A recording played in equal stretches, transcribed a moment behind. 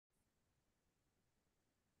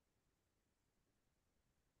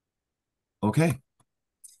Okay,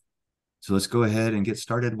 so let's go ahead and get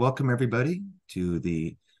started. Welcome everybody to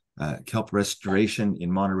the kelp restoration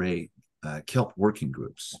in Monterey kelp working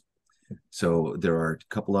groups. So there are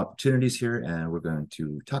a couple opportunities here and we're going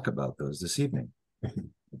to talk about those this evening.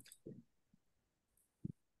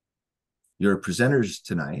 Your presenters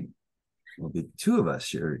tonight will be two of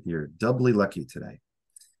us. You're doubly lucky today.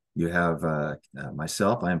 You have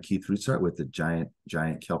myself. I am Keith Rutzart with the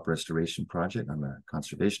Giant Kelp Restoration Project. I'm a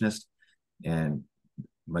conservationist, and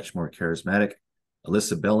much more charismatic,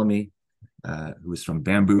 Alyssa Bellamy, who is from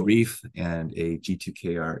Bamboo Reef and a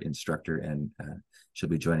G2KR instructor, and she'll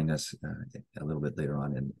be joining us a little bit later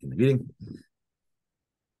on in the meeting.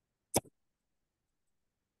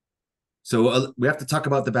 So we have to talk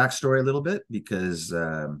about the backstory a little bit because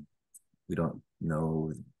we don't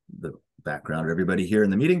know the background of everybody here in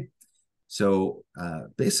the meeting. So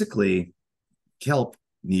basically, kelp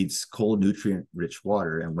needs cold, nutrient-rich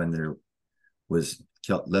water, and when there was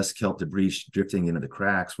less kelp debris drifting into the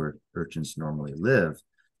cracks where urchins normally live,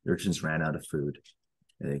 the urchins ran out of food.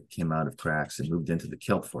 They came out of cracks and moved into the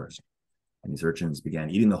kelp forest. And these urchins began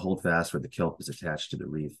eating the holdfast where the kelp is attached to the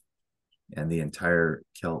reef. And the entire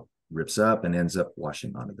kelp rips up and ends up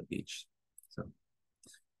washing onto the beach. So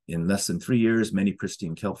in less than 3 years, many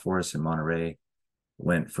pristine kelp forests in Monterey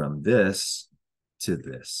went from this to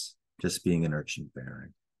this, just being an urchin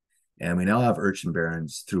barren. And we now have urchin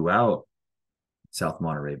barrens throughout South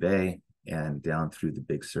Monterey Bay and down through the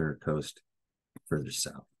Big Sur coast further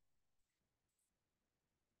south.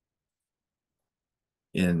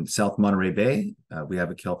 In South Monterey Bay, we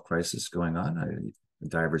have a kelp crisis going on.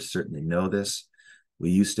 Divers certainly know this.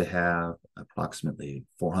 We used to have approximately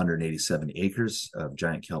 487 acres of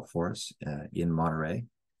giant kelp forests in Monterey,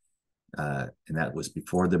 and that was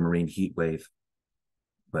before the marine heat wave.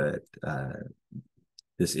 But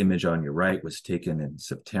this image on your right was taken in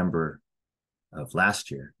September of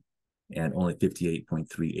last year, and only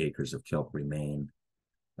 58.3 acres of kelp remain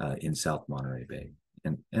in South Monterey Bay.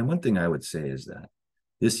 And one thing I would say is that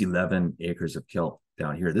this 11 acres of kelp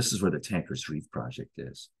down here, this is where the Tankers Reef project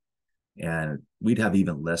is. And we'd have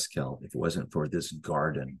even less kelp if it wasn't for this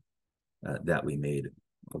garden that we made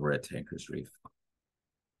over at Tankers Reef.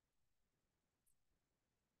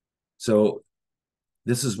 So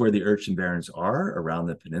this is where the urchin barrens are around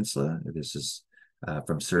the peninsula. This is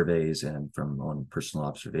from surveys and from own personal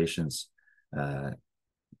observations.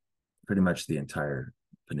 Pretty much the entire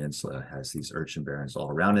peninsula has these urchin barrens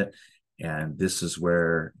all around it. And this is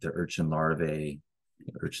where the urchin larvae,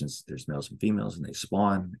 urchins, there's males and females, and they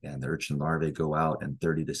spawn, and the urchin larvae go out, and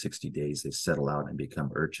 30 to 60 days, they settle out and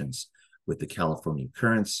become urchins. With the California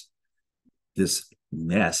currents, this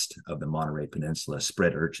nest of the Monterey Peninsula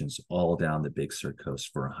spread urchins all down the Big Sur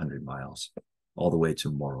coast for 100 miles, all the way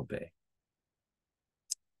to Morro Bay.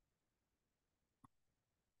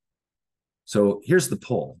 So here's the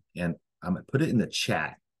poll, and I'm gonna put it in the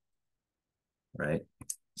chat, right?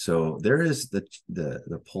 So there is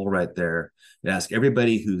the poll right there. We ask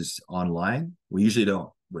everybody who's online. We usually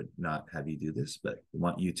would not have you do this, but we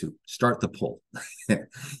want you to start the poll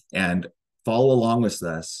and follow along with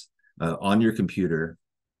us on your computer.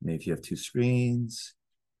 Maybe if you have two screens,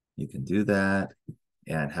 you can do that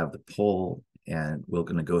and have the poll, and we're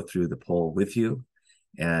going to go through the poll with you,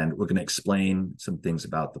 and we're going to explain some things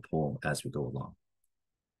about the poll as we go along.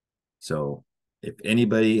 So if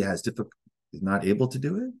anybody has difficulty, is not able to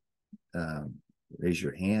do it, raise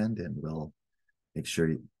your hand and we'll make sure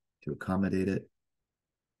to accommodate it.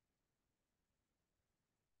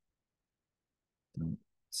 Don't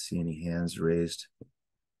see any hands raised.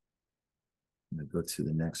 I'm going to go to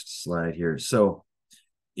the next slide here. So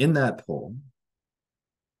in that poll,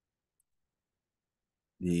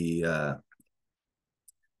 it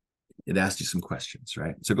asked you some questions,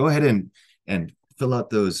 right? So go ahead and fill out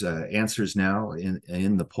those answers now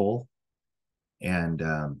in the poll. And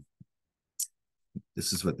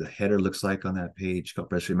this is what the header looks like on that page: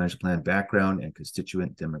 Kelp Restoration Management Plan background and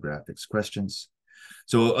constituent demographics questions.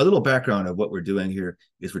 So a little background of what we're doing here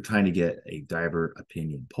is we're trying to get a diver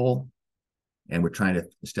opinion poll, and we're trying to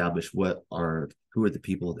establish who are the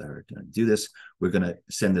people that are going to do this. We're going to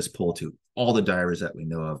send this poll to all the divers that we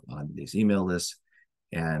know of on these email lists,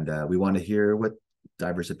 and we want to hear what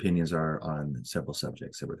divers' opinions are on several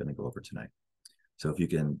subjects that we're going to go over tonight. So if you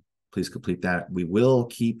can please complete that. We will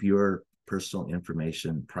keep your personal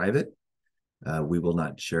information private. We will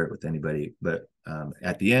not share it with anybody, but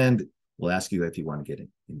at the end, we'll ask you if you want to get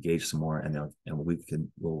engaged some more, and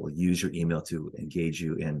we'll use your email to engage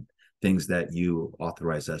you in things that you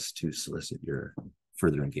authorize us to solicit your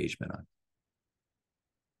further engagement on.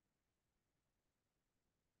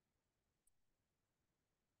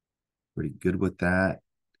 Pretty good with that.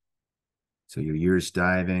 So your years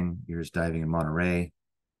diving in Monterey,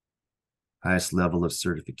 highest level of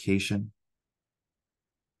certification,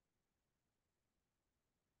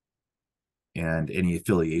 and any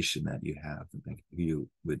affiliation that you have, like you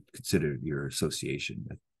would consider your association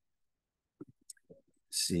with.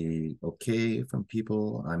 See, okay from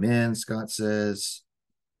people. I'm in. Scott says,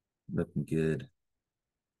 looking good.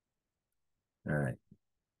 All right.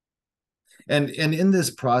 And in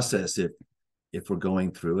this process, if we're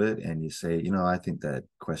going through it and you say, I think that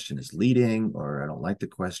question is leading, or I don't like the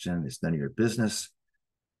question, it's none of your business,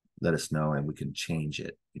 let us know and we can change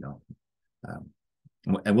it.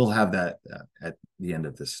 And we'll have that at the end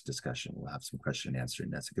of this discussion. We'll have some question and answer,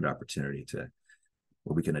 and that's a good opportunity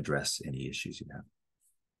where we can address any issues you have.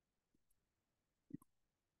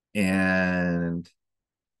 And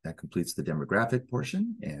that completes the demographic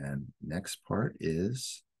portion. And next part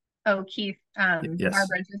is. Oh, Keith, yes.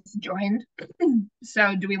 Barbara just joined.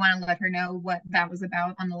 So do we want to let her know what that was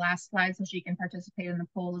about on the last slide so she can participate in the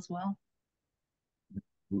poll as well?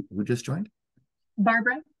 Who just joined?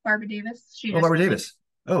 Barbara Davis. Barbara Davis.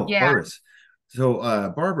 Oh, yeah. Barbara's. So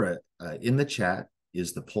Barbara, in the chat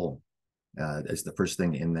is the poll. It's the first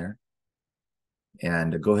thing in there.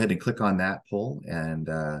 And go ahead and click on that poll and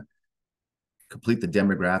complete the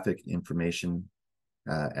demographic information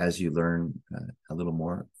as you learn a little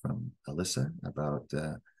more from Alyssa about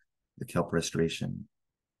the kelp restoration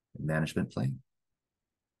management plan.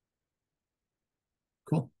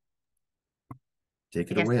 Cool.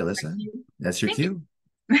 Take it away, Alyssa. That's your cue.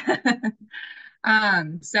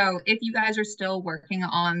 So if you guys are still working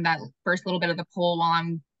on that first little bit of the poll while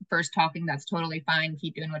I'm first talking, that's totally fine.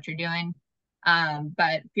 Keep doing what you're doing.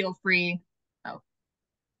 But feel free.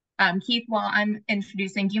 Keith, while I'm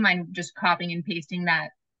introducing, do you mind just copying and pasting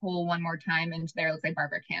that poll one more time into there? It looks like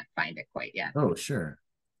Barbara can't find it quite yet. Oh, sure.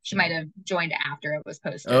 She might have joined after it was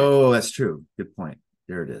posted. Oh, that's true. Good point.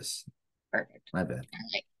 There it is. Perfect. My bad.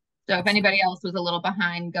 Right. So if anybody else was a little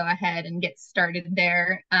behind, go ahead and get started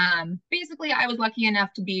there. Basically, I was lucky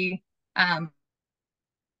enough to be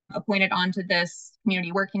appointed onto this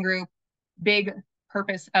community working group. Big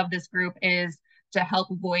purpose of this group is to help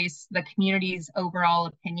voice the community's overall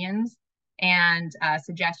opinions and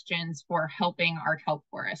suggestions for helping our kelp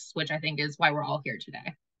forests, which I think is why we're all here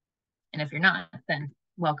today. And if you're not, then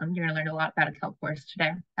welcome. You're going to learn a lot about a kelp forest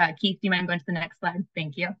today. Keith, do you mind going to the next slide?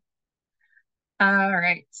 Thank you. All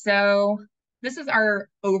right, so this is our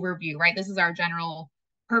overview, right? This is our general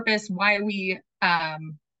purpose, why we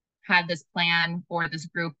had this plan for this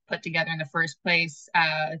group put together in the first place.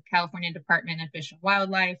 California Department of Fish and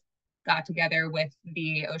Wildlife got together with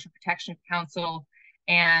the Ocean Protection Council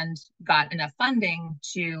and got enough funding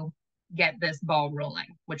to get this ball rolling,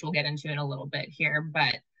 which we'll get into in a little bit here.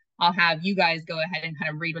 But I'll have you guys go ahead and kind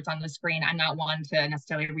of read what's on the screen. I'm not one to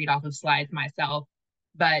necessarily read off of slides myself,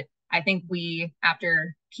 but I think we,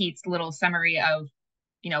 after Keith's little summary of,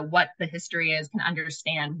 what the history is, can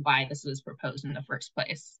understand why this was proposed in the first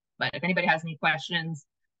place. But if anybody has any questions,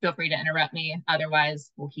 feel free to interrupt me.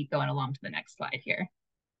 Otherwise, we'll keep going along to the next slide here.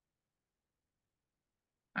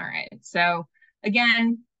 All right, so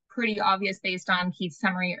again, pretty obvious based on Keith's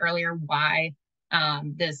summary earlier why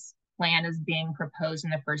this plan is being proposed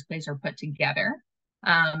in the first place or put together.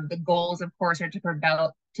 The goals, of course, are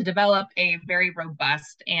to develop a very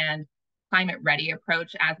robust and climate-ready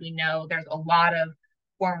approach. As we know, there's a lot of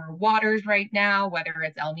warmer waters right now, whether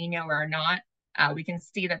it's El Nino or not. We can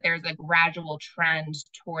see that there's a gradual trend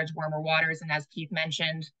towards warmer waters. And as Keith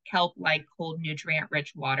mentioned, kelp like cold,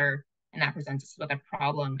 nutrient-rich water, and that presents us with a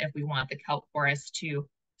problem if we want the kelp forest to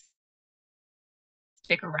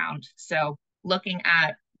stick around. So looking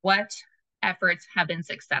at what efforts have been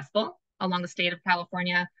successful along the state of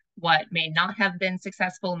California, what may not have been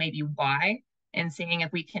successful, maybe why, and seeing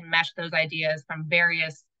if we can mesh those ideas from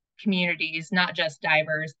various communities, not just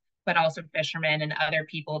divers, but also fishermen and other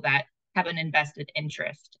people that have an invested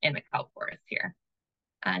interest in the kelp forest here.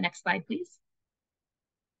 Next slide, please.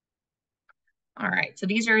 All right, so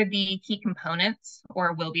these are the key components,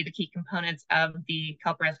 or will be the key components of the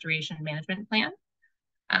kelp restoration management plan.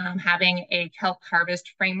 Having a kelp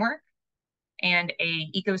harvest framework and a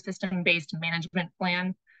ecosystem-based management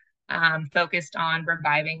plan focused on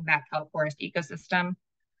reviving that kelp forest ecosystem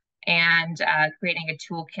and creating a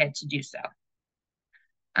toolkit to do so.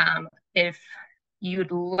 If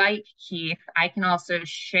you'd like, Keith, I can also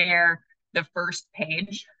share the first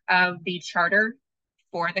page of the charter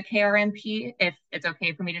for the KRMP, if it's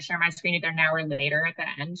okay for me to share my screen either now or later at the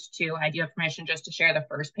end too. I do have permission just to share the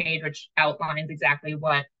first page, which outlines exactly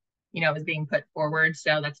what is being put forward.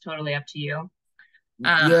 So that's totally up to you.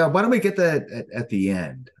 Yeah, why don't we get that at the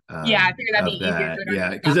end Yeah, I figured that'd be of easier to that? do it on Yeah,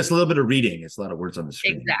 the because spot. it's a little bit of reading. It's a lot of words on the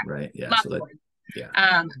screen, Exactly. right? Yeah, Lots so of that, words.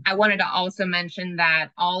 yeah. I wanted to also mention that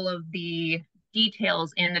all of the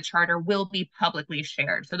details in the charter will be publicly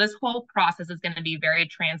shared. So this whole process is going to be very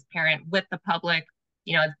transparent with the public.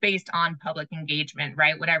 You know, it's based on public engagement,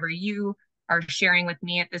 right? Whatever you are sharing with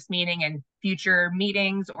me at this meeting and future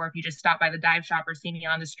meetings, or if you just stop by the dive shop or see me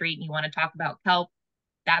on the street and you want to talk about kelp,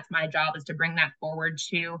 that's my job, is to bring that forward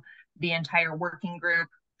to the entire working group,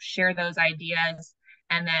 share those ideas,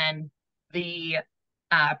 and then the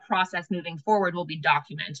process moving forward will be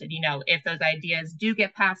documented. You know, if those ideas do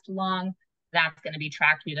get passed along, that's going to be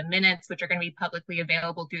tracked through the minutes, which are going to be publicly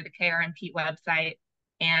available through the KRMP website.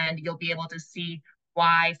 And you'll be able to see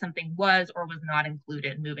why something was or was not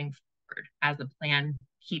included moving forward as the plan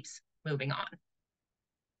keeps moving on.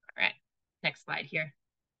 All right, next slide here.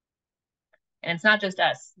 And it's not just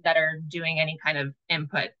us that are doing any kind of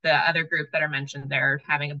input. The other group that are mentioned, they're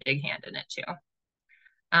having a big hand in it too.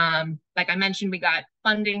 Like I mentioned, we got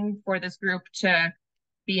funding for this group to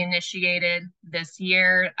be initiated this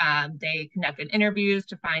year. They conducted interviews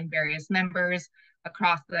to find various members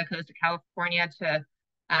across the coast of California to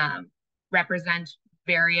represent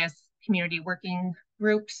various community working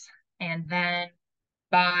groups. And then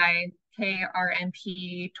by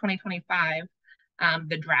KRMP 2025,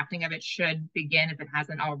 the drafting of it should begin if it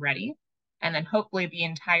hasn't already. And then hopefully the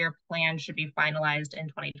entire plan should be finalized in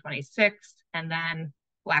 2026. And then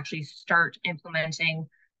we'll actually start implementing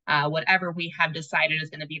whatever we have decided is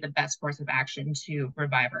going to be the best course of action to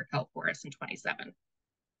revive our kelp forest in 27.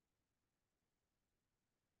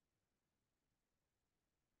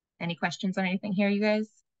 Any questions on anything here, you guys?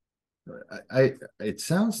 It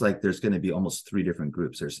sounds like there's going to be almost three different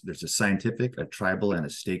groups. There's a scientific, a tribal, and a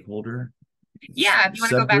stakeholder Yeah, if you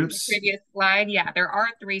want to go back to the subgroups. previous slide, yeah, there are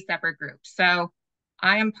 3 separate groups. So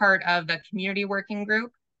I am part of the community working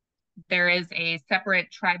group. There is a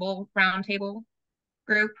separate tribal roundtable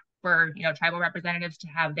group for, you know, tribal representatives to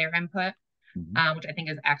have their input, which I think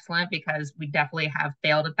is excellent because we definitely have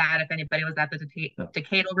failed at that. If anybody was at the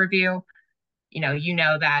decadal review, you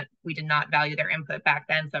know that we did not value their input back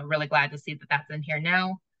then. So I'm really glad to see that that's in here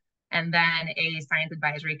now. And then a science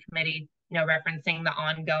advisory committee, referencing the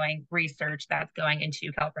ongoing research that's going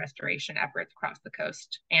into kelp restoration efforts across the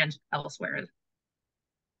coast and elsewhere.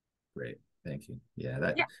 Great. Thank you.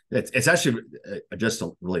 Yeah, Yeah. it's actually just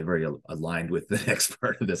really very aligned with the next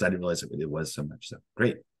part of this. I didn't realize it really was so much. So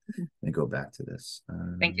great. Let me go back to this.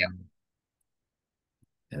 Thank you.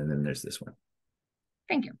 And then there's this one.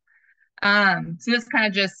 Thank you. So this kind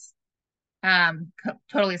of just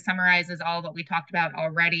totally summarizes all what we talked about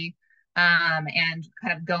already, and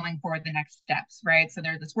kind of going forward the next steps, right? So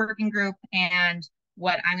there's this working group, and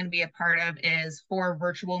what I'm going to be a part of is 4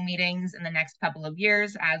 virtual meetings in the next couple of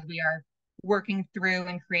years as we are working through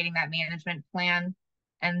and creating that management plan.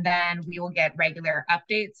 And then we will get regular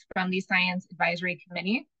updates from the science advisory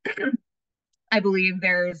committee. I believe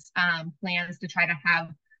there's plans to try to have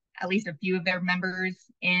at least a few of their members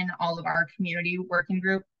in all of our community working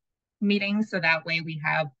group meetings. So that way we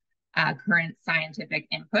have current scientific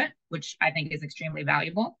input, which I think is extremely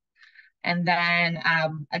valuable. And then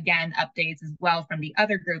again, updates as well from the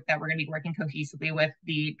other group that we're going to be working cohesively with,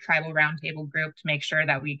 the tribal roundtable group, to make sure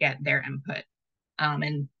that we get their input,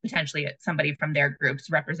 and potentially somebody from their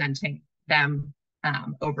groups representing them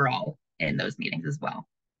overall in those meetings as well.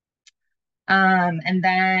 And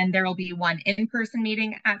then there will be one in-person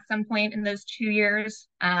meeting at some point in those 2 years,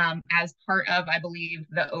 as part of, I believe,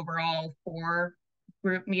 the overall 4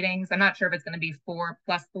 group meetings. I'm not sure if it's going to be 4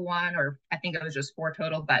 plus the 1, or I think it was just 4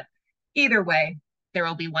 total, but either way, there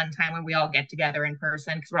will be one time when we all get together in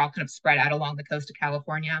person because we're all kind of spread out along the coast of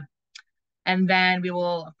California. And then we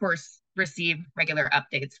will, of course, receive regular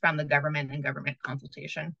updates from the government and government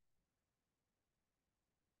consultation.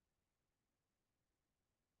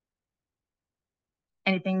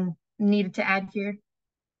 Anything needed to add here?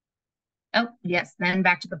 Oh, yes, then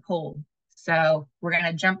back to the poll. So we're going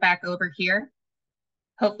to jump back over here.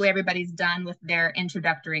 Hopefully everybody's done with their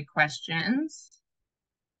introductory questions.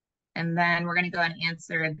 And then we're going to go and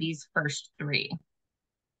answer these first 3.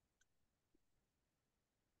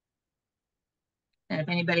 And if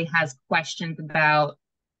anybody has questions about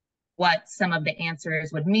what some of the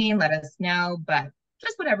answers would mean, let us know, but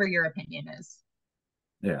just whatever your opinion is.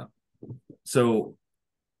 Yeah. So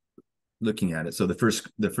looking at it, so the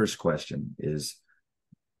first question is,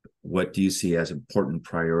 what do you see as important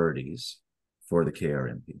priorities for the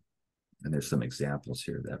KRMP? And there's some examples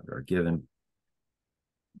here that are given.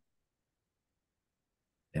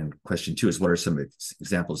 And question 2 is, what are some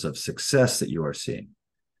examples of success that you are seeing?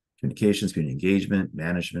 communications, community engagement,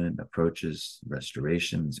 management, approaches,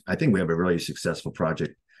 restorations. I think we have a really successful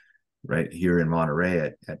project right here in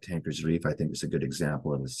Monterey at Tankers Reef. I think it's a good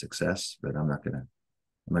example of a success, but I'm not gonna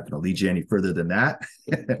lead you any further than that.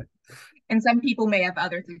 And some people may have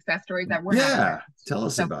other success stories that we're not aware Yeah, of. tell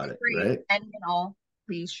us So about feel it, free, right? any and all,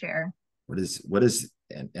 please share.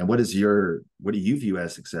 And what do you view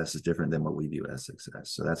as success is different than what we view as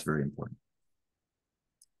success. So that's very important.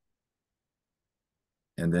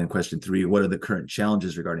 And then question 3, what are the current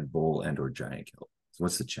challenges regarding bull and or giant kelp? So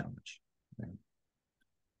what's the challenge? Right?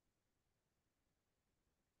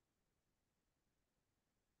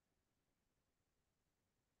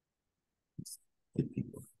 Give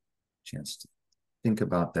people a chance to think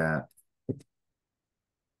about that.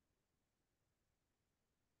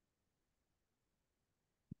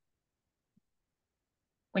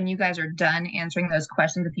 When you guys are done answering those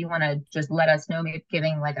questions, if you want to just let us know, maybe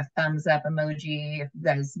giving like a thumbs up emoji, if you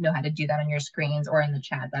guys know how to do that on your screens or in the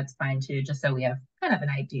chat, that's fine too, just so we have kind of an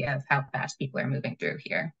idea of how fast people are moving through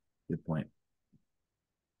here. Good point.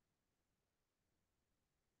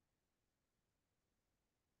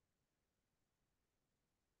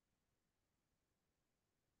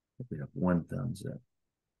 We have one thumbs up.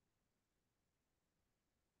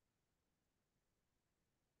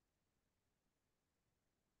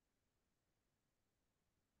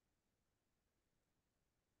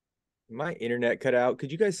 My internet cut out.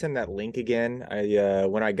 Could you guys send that link again? I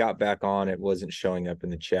when I got back on, it wasn't showing up in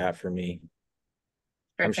the chat for me.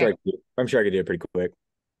 Sure thing. I'm sure I could do it pretty quick.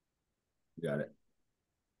 Got it.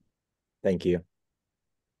 Thank you.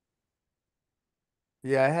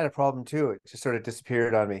 Yeah, I had a problem too. It just sort of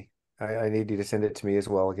disappeared on me. I need you to send it to me as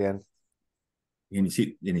well again. And you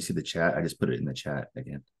see the chat? I just put it in the chat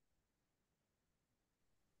again.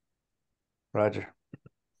 Roger.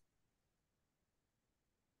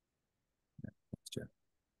 Thanks, Jeff.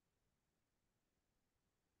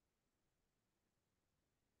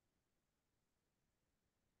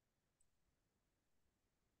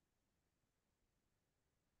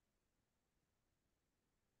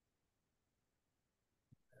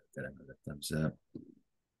 Got another thumbs up.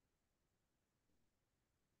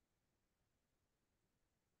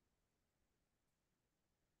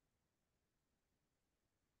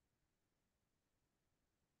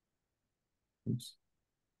 Oops.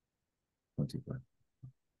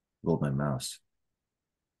 Rolled my mouse.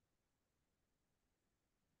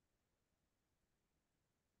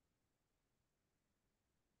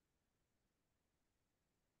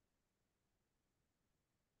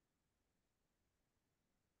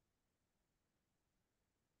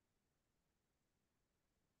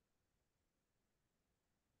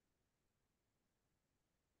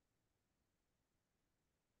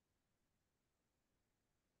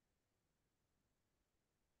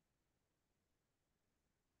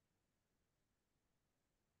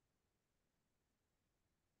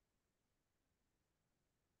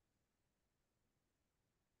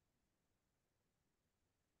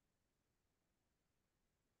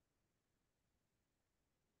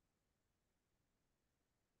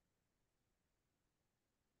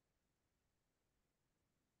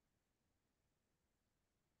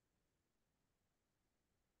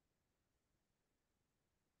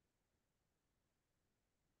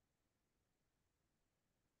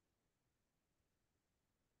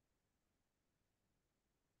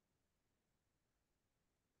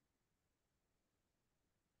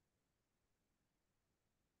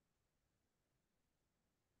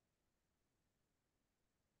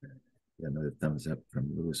 Got another thumbs up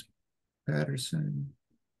from Lewis Patterson.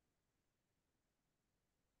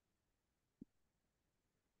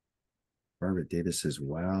 Barbara Davis says,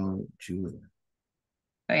 wow, Julia.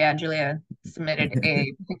 So yeah, Julia submitted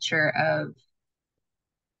a picture of.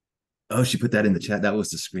 Oh, she put that in the chat. That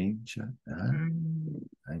was the screenshot.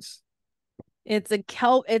 Nice. It's a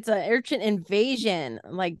kelp. It's an urchin invasion.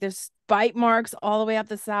 Like there's bite marks all the way up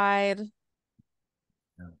the side.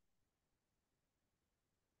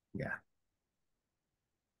 Yeah.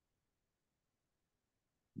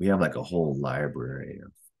 We have like a whole library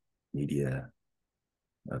of media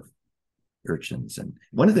of urchins. And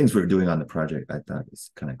one of the things we were doing on the project I thought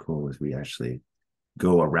was kind of cool was we actually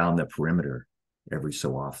go around the perimeter every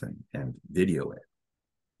so often and video it.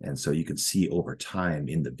 And so you can see over time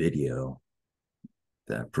in the video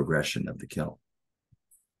the progression of the kelp.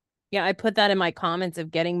 Yeah, I put that in my comments of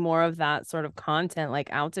getting more of that sort of content like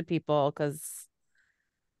out to people, because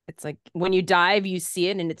it's like when you dive, you see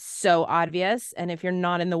it and it's so obvious. And if you're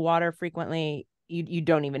not in the water frequently, you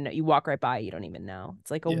don't even know. You walk right by, you don't even know.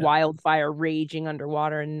 It's like a wildfire raging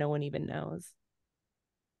underwater and no one even knows.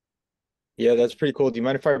 Yeah, that's pretty cool. Do you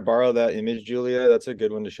mind if I borrow that image, Julia? That's a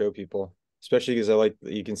good one to show people, especially because I like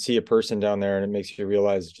you can see a person down there and it makes you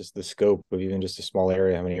realize just the scope of even just a small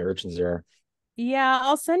area, how many urchins there are. Yeah,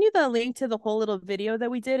 I'll send you the link to the whole little video that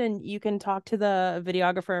we did, and you can talk to the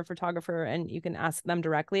videographer and photographer, and you can ask them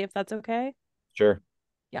directly if that's okay. Sure.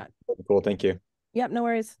 Yeah. Cool. Thank you. Yep, no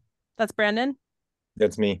worries. That's Brandon.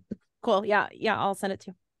 That's me. Cool. Yeah, yeah, I'll send it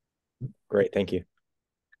to you. Great. Thank you.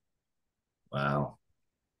 Wow.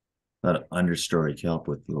 A lot of understory kelp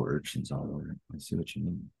with little urchins all over it. I see what you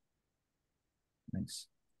mean. Nice.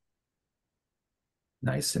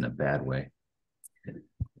 Nice in a bad way.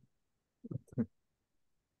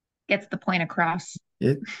 Gets the point across.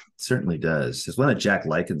 It certainly does. There's one that Jack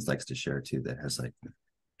Likens likes to share too that has like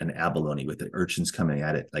an abalone with the urchins coming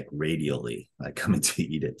at it like radially, like coming to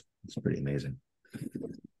eat it. It's pretty amazing.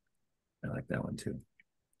 I like that one too.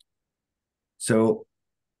 So,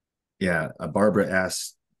 yeah, Barbara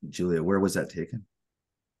asked Julia, where was that taken?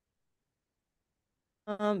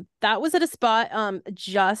 That was at a spot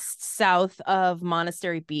just south of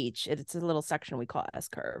Monastery Beach. It's a little section we call S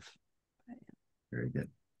curve. Very good.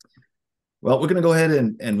 Well, we're going to go ahead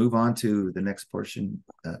and move on to the next portion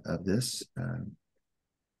of this.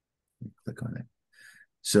 Click on it.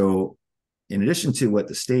 So, in addition to what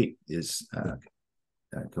the state is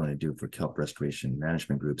going to do for kelp restoration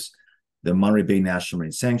management groups, the Monterey Bay National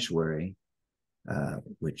Marine Sanctuary,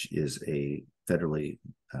 which is a federally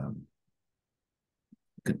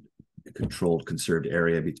controlled conserved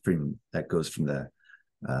area between that goes from the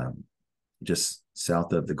just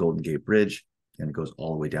south of the Golden Gate Bridge, and it goes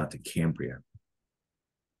all the way down to Cambria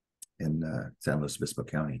in San Luis Obispo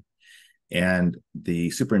County. And the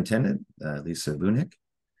superintendent, Lisa Vunick,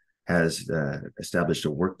 has established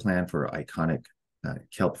a work plan for iconic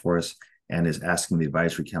kelp forests and is asking the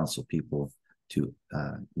advisory council people to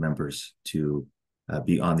members to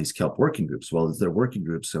be on these kelp working groups. Well, they're working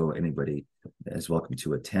groups, so anybody is welcome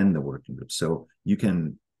to attend the working group. So you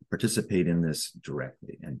can participate in this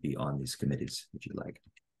directly and be on these committees if you like.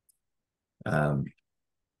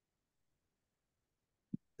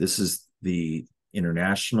 This is the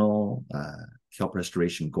international kelp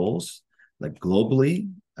restoration goals. Like globally,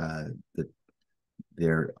 the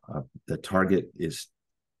target is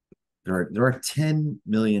there are 10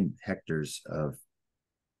 million hectares of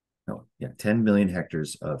 10 million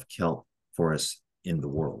hectares of kelp forests in the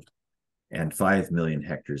world, and 5 million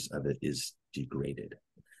hectares of it is degraded.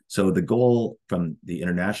 So the goal from the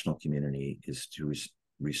international community is to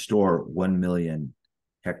restore 1 million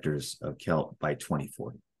hectares of kelp by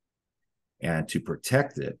 2040. And to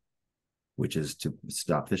protect it, which is to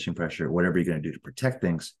stop fishing pressure, whatever you're going to do to protect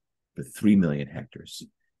things, for 3 million hectares.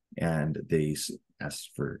 And they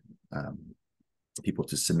asked for people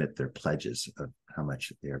to submit their pledges of how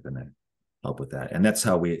much they are going to help with that. And that's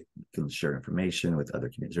how we can share information with other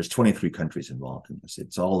communities. There's 23 countries involved in this.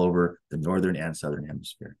 It's all over the northern and southern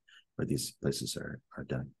hemisphere where these places are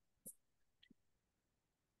done.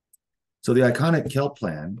 So the iconic kelp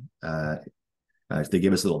plan, they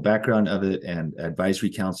give us a little background of it, and advisory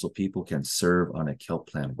council people can serve on a kelp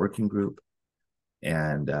plan working group.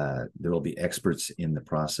 And there will be experts in the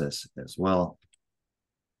process as well.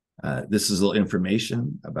 This is a little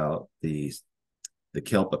information about the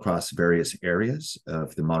kelp across various areas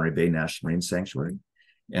of the Monterey Bay National Marine Sanctuary.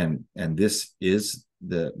 And this is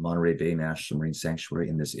the Monterey Bay National Marine Sanctuary.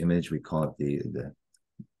 In this image, we call it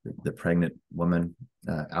the pregnant woman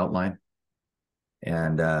outline.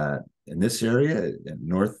 And in this area,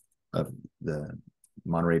 north of the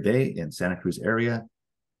Monterey Bay in Santa Cruz area,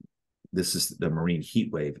 this is the marine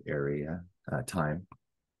heat wave area time,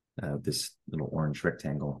 this little orange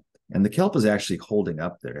rectangle. And the kelp is actually holding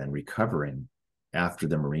up there and recovering after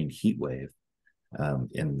the marine heat wave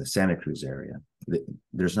in the Santa Cruz area.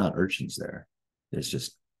 There's not urchins there. There's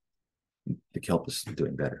just, the kelp is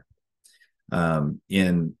doing better.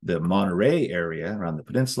 In the Monterey area around the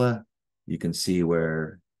peninsula, you can see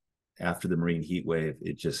where after the marine heat wave,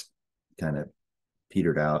 it just kind of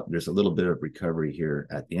petered out. There's a little bit of recovery here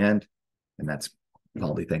at the end, and that's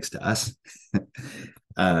probably thanks to us.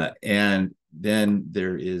 And then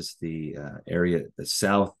there is the area the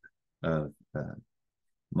south of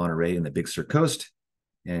Monterey in the Big Sur coast.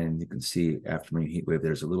 And you can see after marine heat wave,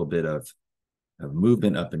 there's a little bit of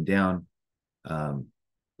movement up and down,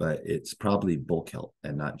 but it's probably bull kelp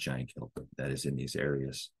and not giant kelp that is in these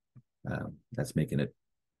areas. That's making it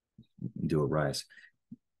do a rise.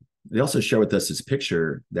 They also share with us this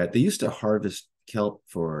picture that they used to harvest kelp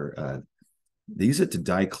for, they use it to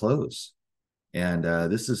dye clothes. And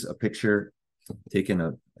this is a picture taken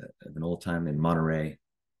of an old time in Monterey.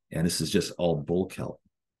 And this is just all bull kelp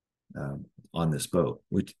on this boat,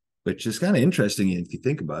 which which is kind of interesting if you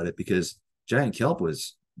think about it, because giant kelp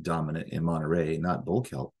was dominant in Monterey, not bull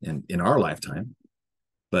kelp in our lifetime,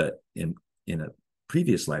 but in a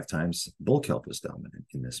previous lifetimes, bull kelp was dominant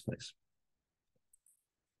in this place.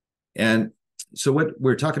 And so what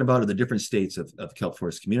we're talking about are the different states of kelp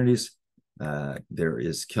forest communities. There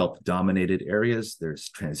is kelp dominated areas. There's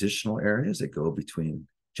transitional areas that go between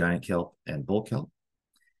giant kelp and bull kelp.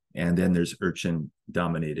 And then there's urchin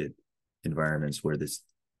dominated environments where this,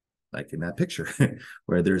 like in that picture,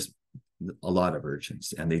 where there's a lot of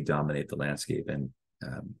urchins and they dominate the landscape, and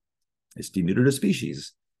it's denuded of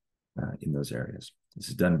species in those areas. This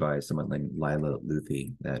is done by someone like Lila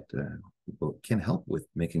Luthi that can help with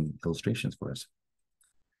making illustrations for us.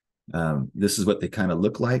 This is what they kind of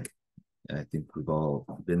look like. I think we've all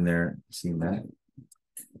been there, seen that.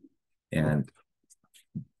 And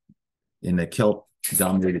in a kelp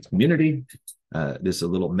dominated community, there's a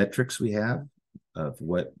little metrics we have of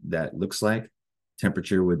what that looks like.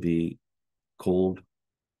 Temperature would be cold.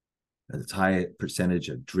 There's a high percentage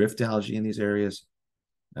of drift algae in these areas.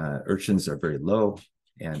 Urchins are very low,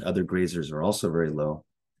 and other grazers are also very low.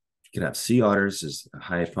 You could have sea otters. There's a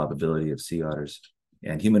high probability of sea otters,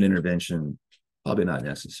 and human intervention probably not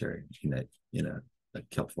necessary in a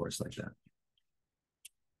kelp forest like that.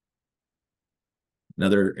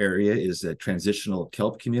 Another area is a transitional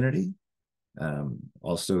kelp community.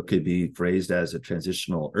 Also could be phrased as a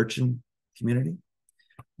transitional urchin community,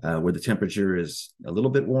 where the temperature is a little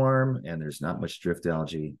bit warm and there's not much drift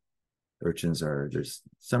algae. There's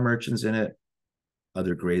some urchins in it.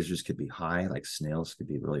 Other grazers could be high, like snails could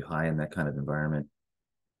be really high in that kind of environment.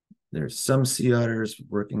 There's some sea otters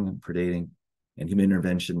working and predating, and human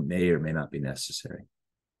intervention may or may not be necessary.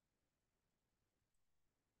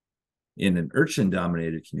 In an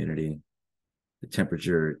urchin-dominated community, the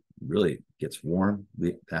temperature really gets warm.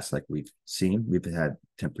 That's like we've seen. We've had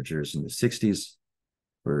temperatures in the 60s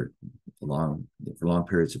for long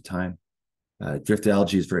periods of time. Drift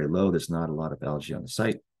algae is very low. There's not a lot of algae on the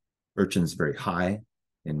site. Urchins very high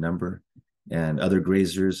in number, and other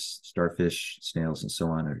grazers, starfish, snails, and so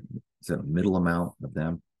on, is a middle amount of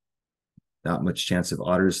them. Not much chance of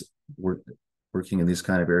otters working in these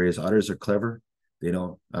kind of areas. Otters are clever. They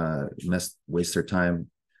don't waste their time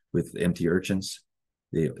with empty urchins.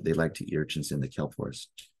 They like to eat urchins in the kelp forest.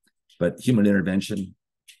 But human intervention,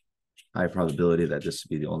 high probability that this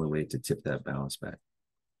would be the only way to tip that balance back.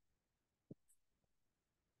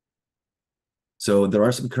 So there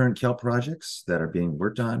are some current kelp projects that are being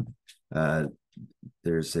worked on.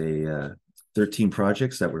 There's 13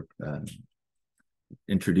 projects that were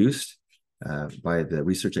introduced by the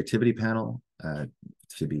Research Activity Panel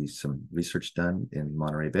to be some research done in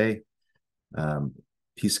Monterey Bay.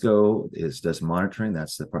 PISCO does monitoring.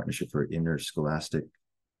 That's the Partnership for Interscholastic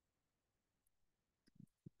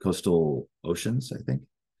Coastal Oceans, I think.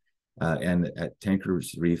 And at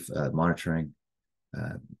Tankers Reef monitoring,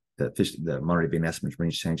 the Monterey Bay Nesmith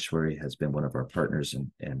Marine Sanctuary has been one of our partners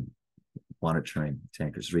in monitoring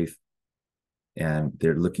Tankers Reef. And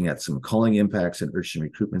they're looking at some culling impacts and urchin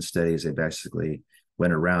recruitment studies. They basically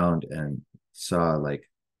went around and saw, like,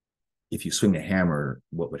 if you swing a hammer,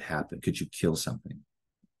 what would happen? Could you kill something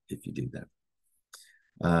if you do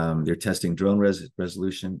that? They're testing drone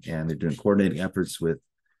resolution, and they're doing coordinating efforts with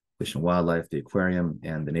Fish and Wildlife, the aquarium,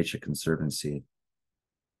 and the Nature Conservancy,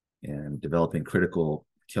 and developing critical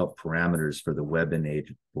kelp parameters for the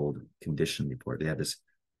web-enabled condition report. They have this,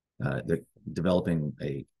 they're developing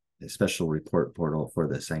a special report portal for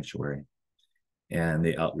the sanctuary, and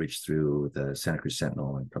they outreach through the Santa Cruz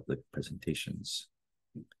Sentinel and public presentations.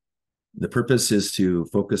 The purpose is to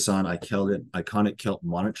focus on iconic kelp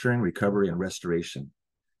monitoring, recovery, and restoration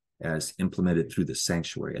as implemented through the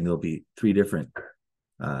sanctuary. And there'll be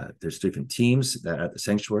there's different teams that are at the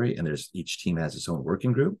sanctuary, and each team has its own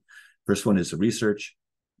working group. First one is the research,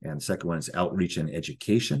 and the second one is outreach and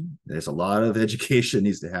education. There's a lot of education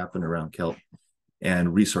needs to happen around kelp,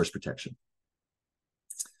 and resource protection.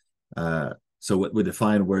 So what we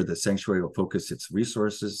define where the sanctuary will focus its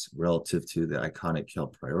resources relative to the iconic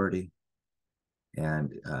kelp priority,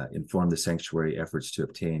 and inform the sanctuary efforts to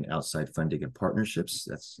obtain outside funding and partnerships.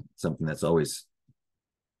 That's something that's always,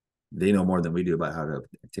 they know more than we do about how to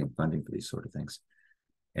obtain funding for these sort of things.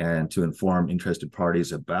 And to inform interested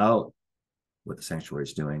parties about what the sanctuary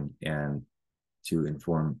is doing, and to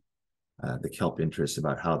inform the kelp interests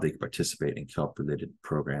about how they can participate in kelp-related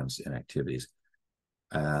programs and activities.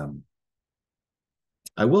 I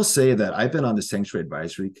will say that I've been on the Sanctuary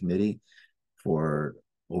Advisory Committee for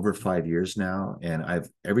over 5 years now, and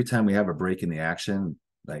every time we have a break in the action,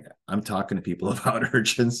 like, I'm talking to people about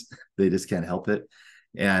urchins. They just can't help it.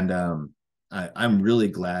 And I'm really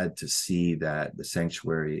glad to see that the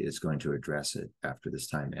sanctuary is going to address it after this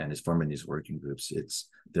time and is forming these working groups. It's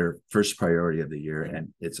their first priority of the year,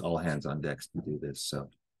 and it's all hands on deck to do this.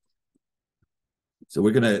 So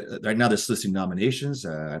we're gonna right now. They're soliciting nominations.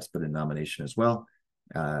 I've put a nomination as well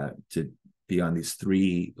to be on these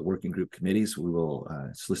 3 working group committees. We will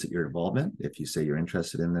solicit your involvement if you say you're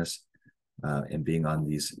interested in this and being on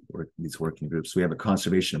these working groups. We have a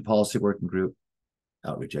conservation and policy working group,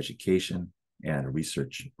 outreach education, and a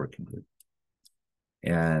research working group.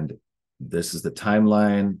 And this is the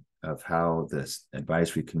timeline of how this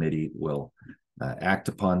advisory committee will act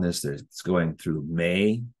upon this. It's going through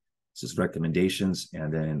May. This is recommendations,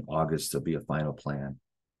 and then in August there'll be a final plan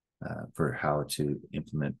for how to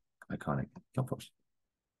implement iconic kelp forests.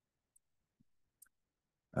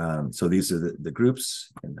 So these are the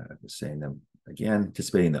groups, and I'm saying them again: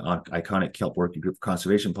 participating in the iconic kelp working group,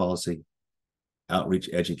 conservation policy, outreach,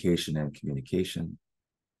 education, and communication.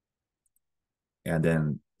 And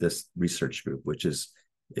then this research group, which is,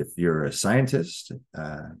 if you're a scientist,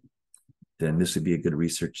 then this would be a good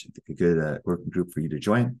working group for you to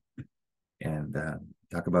join and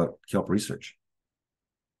talk about kelp research.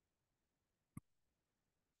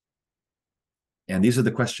 And these are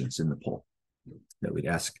the questions in the poll that we'd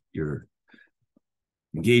ask your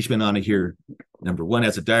engagement on it here. Number 1,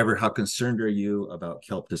 as a diver, how concerned are you about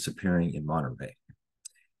kelp disappearing in Monterey?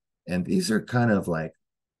 And these are kind of like,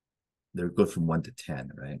 they go from 1 to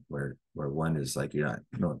 10, right? Where 1 is like, you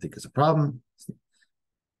don't think it's a problem,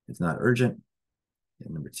 it's not urgent.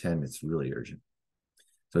 And number 10, it's really urgent.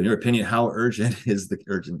 So in your opinion, how urgent is the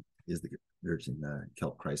urgent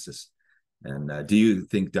kelp crisis? And do you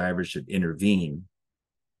think divers should intervene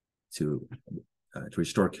to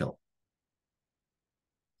restore kelp?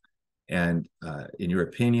 And in your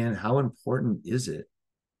opinion, how important is it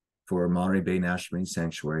for Monterey Bay National Marine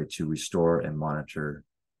Sanctuary to restore and monitor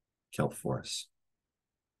kelp forests?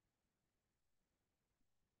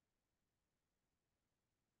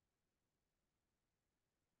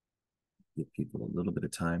 Give people a little bit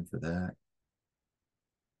of time for that.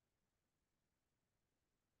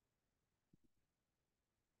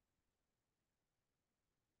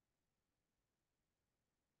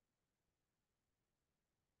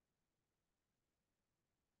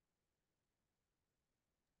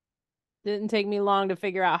 Didn't take me long to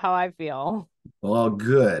figure out how I feel. Well,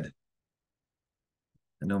 good.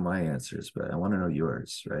 I know my answers, but I want to know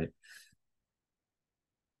yours, right?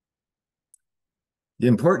 The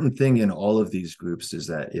important thing in all of these groups is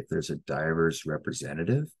that if there's a diver's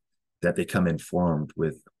representative, that they come informed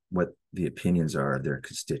with what the opinions are of their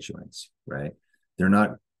constituents, right? They're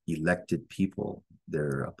not elected people,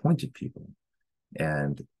 they're appointed people.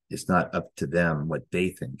 And it's not up to them what they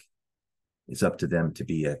think. It's up to them to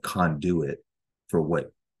be a conduit for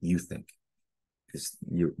what you think, because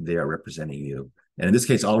they are representing you. And in this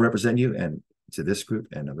case, I'll represent you and to this group,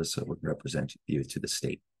 and Alyssa will represent you to the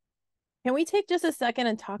state. Can we take just a second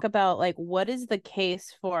and talk about, like, what is the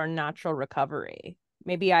case for natural recovery?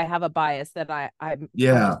 Maybe I have a bias that I'm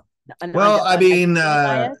yeah. Well, I mean,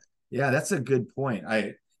 yeah, that's a good point.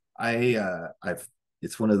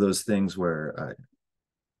 It's one of those things where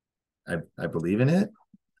I believe in it.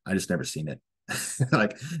 I just never seen it.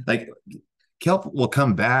 like kelp will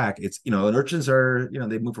come back. It's, and urchins are,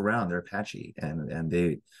 they move around, they're patchy and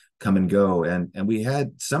they come and go. And we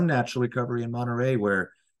had some natural recovery in Monterey,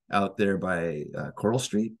 where out there by Coral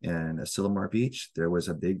Street and Asilomar Beach, there was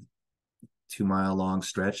a big 2-mile long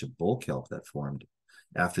stretch of bull kelp that formed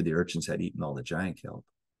after the urchins had eaten all the giant kelp.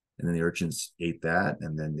 And then the urchins ate that,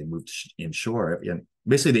 and then they moved inshore. And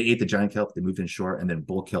basically, they ate the giant kelp, they moved inshore, and then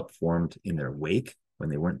bull kelp formed in their wake when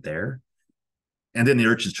they weren't there. And then the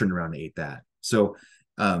urchins turned around and ate that. So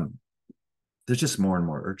there's just more and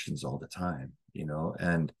more urchins all the time,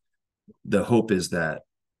 and the hope is that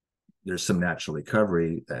there's some natural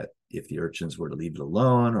recovery, that if the urchins were to leave it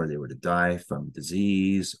alone, or they were to die from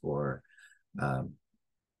disease, or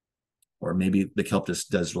maybe the kelp just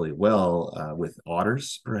does really well with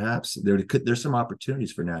otters, perhaps, there's some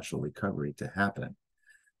opportunities for natural recovery to happen.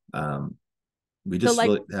 We just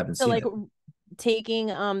really haven't seen it. Taking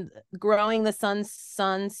growing the sun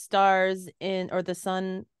stars in, or the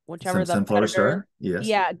sun, whichever, the sunflower star, yes,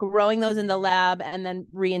 yeah, growing those in the lab and then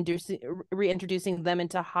reintroducing them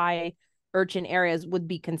into high urchin areas would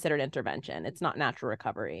be considered intervention. It's not natural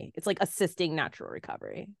recovery. It's like assisting natural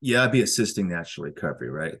recovery. Yeah, it'd be assisting natural recovery,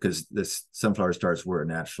 right? Because this sunflower stars were a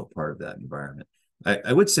natural part of that environment.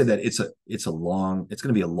 I would say that it's going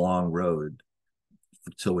to be a long road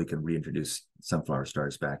until we can reintroduce sunflower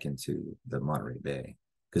stars back into the Monterey Bay,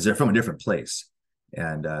 because they're from a different place.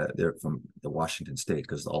 and they're from the Washington state,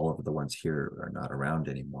 because all of the ones here are not around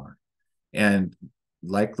anymore. And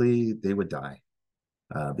likely they would die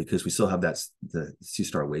because we still have the sea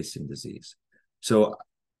star wasting disease. So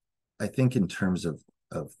I think in terms of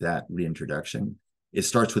that reintroduction, it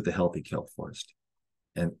starts with the healthy kelp forest.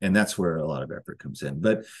 And that's where a lot of effort comes in.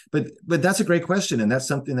 But that's a great question, and that's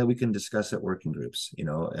something that we can discuss at working groups, and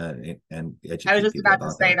I was educate just people about to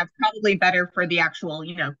about say that. that's probably better for the actual,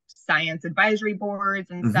 science advisory boards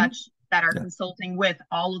and such that are consulting with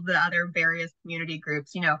all of the other various community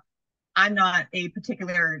groups. I'm not a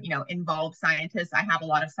particular, involved scientist. I have a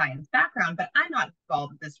lot of science background, but I'm not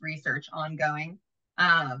involved with this research ongoing.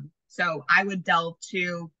 So I would delve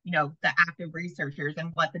to, the active researchers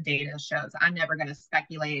and what the data shows. I'm never going to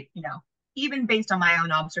speculate, even based on my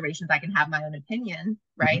own observations, I can have my own opinion,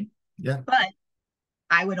 right? Yeah. But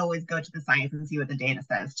I would always go to the science and see what the data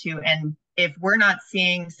says too. And if we're not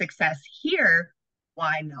seeing success here,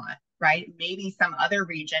 why not, right? Maybe some other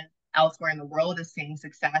region elsewhere in the world is seeing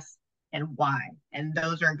success, and why? And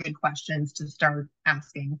those are good questions to start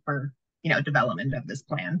asking for, development of this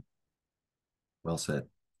plan. Well said.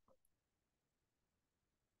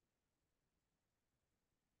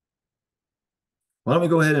 Why don't we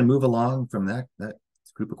go ahead and move along from that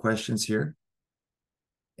group of questions here?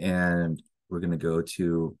 And we're going to go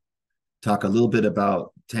to talk a little bit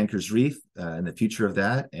about Tanker's Reef and the future of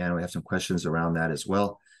that. And we have some questions around that as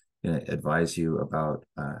well. Advise you about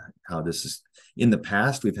how this is. In the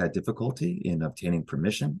past, we've had difficulty in obtaining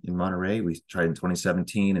permission in Monterey. We tried in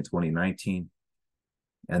 2017 and 2019.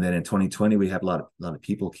 And then in 2020, we had a lot of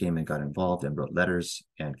people came and got involved and wrote letters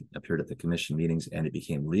and appeared at the commission meetings, and it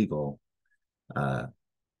became legal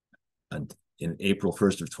in April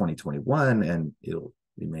 1st of 2021, and it'll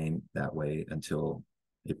remain that way until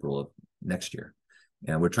April of next year.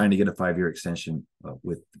 And we're trying to get a 5-year extension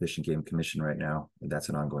with the Fish and Game Commission right now, and that's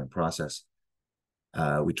an ongoing process.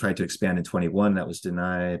 We tried to expand in 21, that was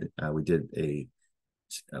denied. We did a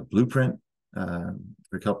blueprint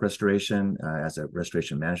for kelp restoration as a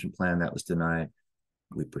restoration management plan, that was denied.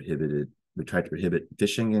 We tried to prohibit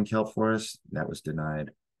fishing in kelp forests, that was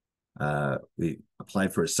denied. We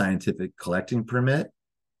applied for a scientific collecting permit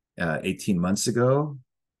 18 months ago,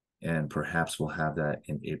 and perhaps we'll have that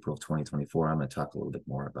in April of 2024. I'm going to talk a little bit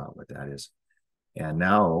more about what that is. And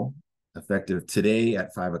now, effective today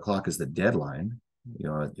at 5 o'clock is the deadline.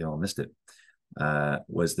 You all missed it.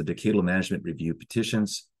 Was the decadal management review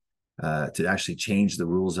petitions to actually change the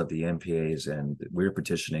rules of the MPAs, and we're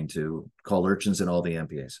petitioning to call urchins in all the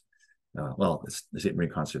MPAs. Well, it's the state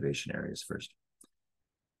marine conservation areas first.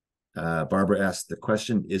 Barbara asked the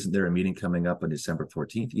question, isn't there a meeting coming up on December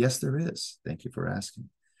 14th? Yes, there is. Thank you for asking.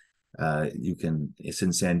 It's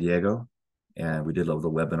in San Diego, and we did a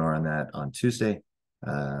little webinar on that on Tuesday.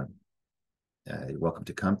 You're welcome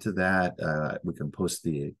to come to that. We can post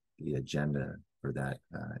the agenda for that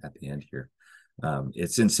at the end here.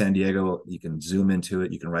 It's in San Diego. You can zoom into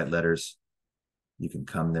it. You can write letters. You can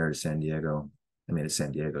come there to San Diego. I mean, it's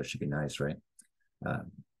San Diego. It should be nice, right?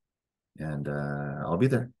 And I'll be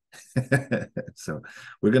there. So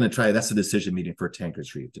we're going to try. That's the decision meeting for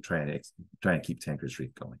Tanker's Reef, to try and keep Tanker's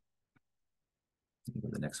Reef going.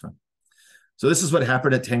 The next one. So this is what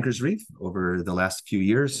happened at Tanker's Reef over the last few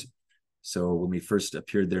years. So when we first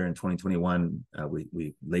appeared there in 2021,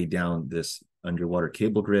 we laid down this underwater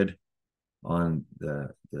cable grid on the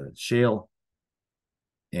shale,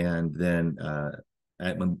 and then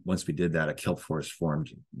once we did that, a kelp forest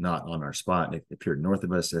formed not on our spot. It appeared north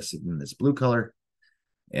of us, that's in this blue color,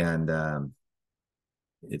 and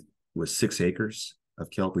it was 6 acres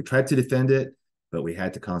of kelp. We tried to defend it, but we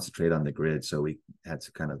had to concentrate on the grid, so we had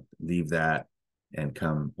to kind of leave that and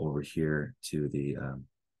come over here to the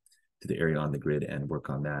area on the grid and work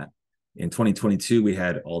on that. In 2022, we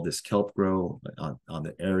had all this kelp grow on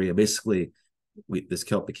the area. Basically, this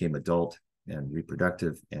kelp became adult and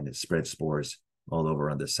reproductive, and it spread spores all over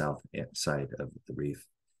on the south side of the reef.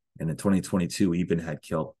 And in 2022, we even had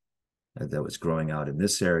kelp that was growing out in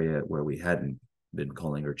this area where we hadn't been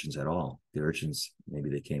calling urchins at all. The urchins, maybe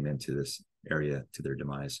they came into this area to their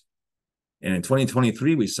demise. And in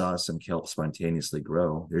 2023, we saw some kelp spontaneously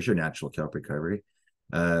grow. There's your natural kelp recovery.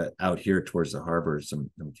 Out here towards the harbor,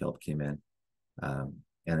 some kelp came in.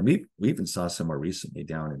 And we even saw some more recently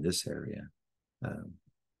down in this area,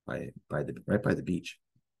 right by the beach.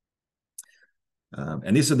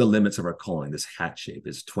 And these are the limits of our culling. This hat shape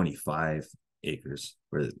is 25 acres,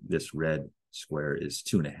 where this red square is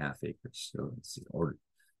 2.5 acres. So it's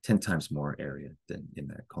 10 times more area than in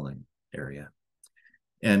that culling area.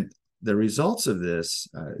 And the results of this,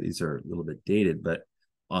 these are a little bit dated, but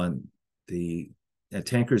on the at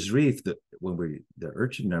Tanker's Reef, when the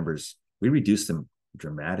urchin numbers, we reduced them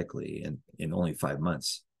dramatically in only 5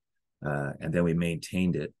 months, and then we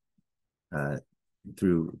maintained it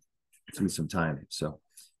through some time. So,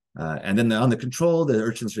 and then on the control, the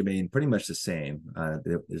urchins remain pretty much the same.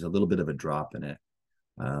 There's a little bit of a drop in it,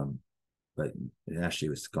 but it actually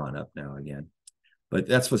was gone up now again. But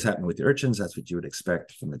that's what's happening with the urchins. That's what you would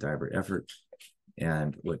expect from the diver effort.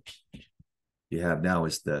 And what you have now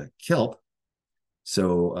is the kelp.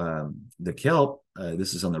 So the kelp,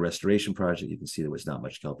 this is on the restoration project. You can see there was not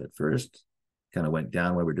much kelp at first. Kind of went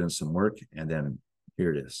down while we're doing some work. And then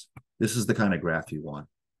here it is. This is the kind of graph you want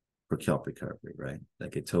for kelp recovery, right?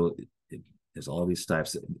 Like there's all these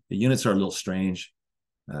types. The units are a little strange.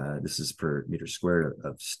 This is per meter squared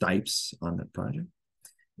of stipes on the project.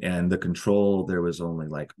 And the control, there was only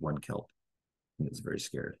like 1 kelp. And it's very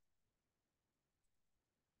scared.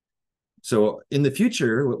 So in the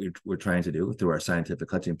future, what we're trying to do through our scientific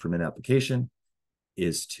collecting permit application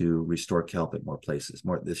is to restore kelp at more places.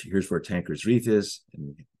 Here's where Tanker's Reef is,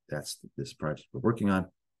 and that's this project we're working on.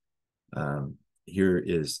 Here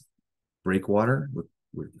is breakwater.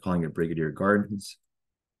 We're calling it Brigadier Gardens.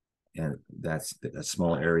 And that's a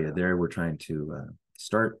small area there we're trying to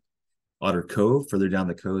start. Otter Cove, further down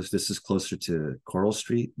the coast. This is closer to Coral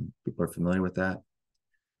Street. People are familiar with that.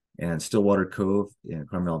 And Stillwater Cove in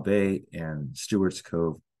Carmel Bay, and Stewart's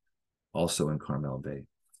Cove also in Carmel Bay.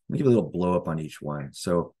 Let me give a little blow up on each one.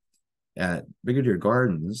 So at Brigadier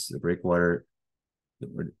Gardens, the breakwater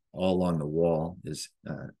all along the wall is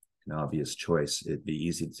an obvious choice. It'd be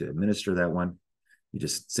easy to administer that one. You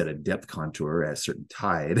just set a depth contour at a certain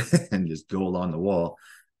tide and just go along the wall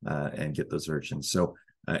and get those urchins. So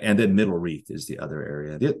and then Middle Reef is the other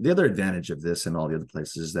area. The other advantage of this and all the other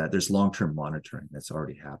places is that there's long-term monitoring that's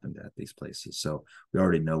already happened at these places. So we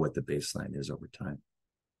already know what the baseline is over time.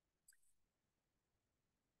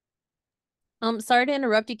 Sorry to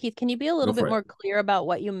interrupt you, Keith. Can you be a little bit more it. clear about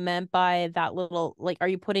what you meant by that little, like, are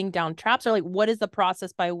you putting down traps, or like what is the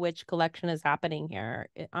process by which collection is happening here?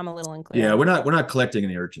 I'm a little unclear. Yeah, we're not collecting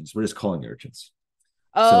any urchins. We're just calling the urchins.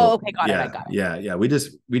 Oh, so, okay, got it. I got it. Yeah. We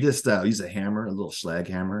just use a hammer, a little slag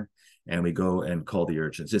hammer, and we go and call the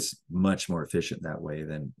urchins. It's much more efficient that way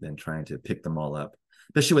than trying to pick them all up,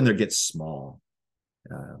 especially when they get small.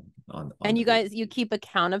 And you guys, you keep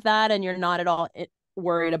account of that, and you're not at all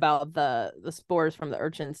worried about the spores from the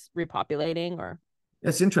urchins repopulating, or?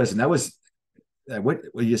 It's interesting. That was what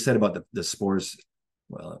you said about the spores.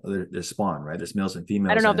 Well, they're spawn, right? There's males and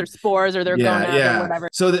females. I don't know if they're spores or they're gonads or whatever.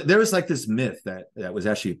 So there was like this myth that was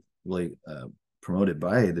actually really promoted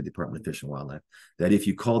by the Department of Fish and Wildlife, that if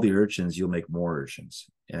you call the urchins, you'll make more urchins.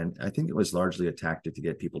 And I think it was largely a tactic to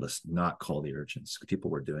get people to not call the urchins.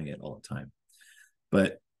 People were doing it all the time.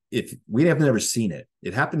 But if we have never seen it,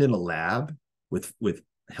 it happened in a lab with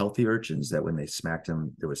healthy urchins, that when they smacked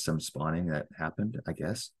them, there was some spawning that happened, I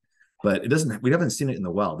guess. But we haven't seen it in the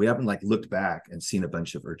wild. We haven't like looked back and seen a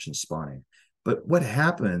bunch of urchins spawning. But what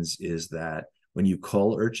happens is that when you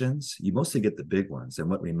cull urchins, you mostly get the big ones, and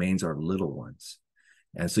what remains are little ones.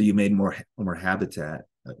 And so you made more habitat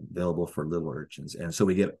available for little urchins. And so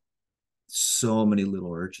we get so many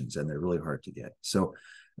little urchins, and they're really hard to get. So,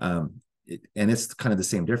 and it's kind of the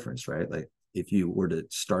same difference, right? Like if you were to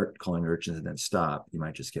start culling urchins and then stop, you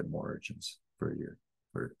might just get more urchins for a year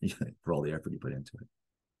for all the effort you put into it.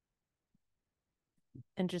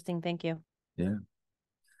 Interesting. Thank you. Yeah.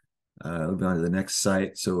 Moving on to the next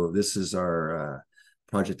site. So this is our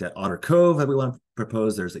project at Otter Cove that we want to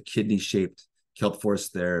propose. There's a kidney-shaped kelp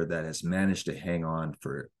forest there that has managed to hang on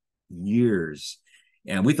for years.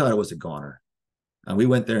 And we thought it was a goner. And we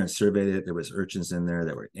went there and surveyed it. There was urchins in there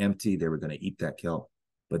that were empty. They were going to eat that kelp.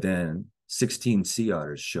 But then 16 sea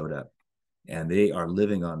otters showed up, and they are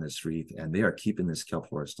living on this reef, and they are keeping this kelp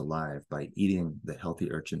forest alive by eating the healthy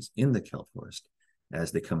urchins in the kelp forest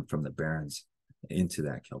as they come from the barrens into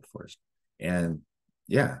that kelp forest. And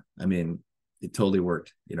yeah, I mean, it totally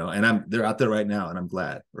worked, and they're out there right now, and I'm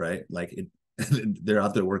glad, right? Like they're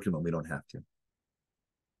out there working when we don't have to.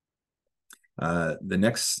 The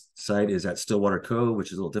next site is at Stillwater Cove,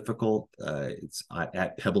 which is a little difficult. It's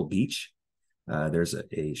at Pebble Beach. There's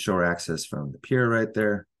a shore access from the pier right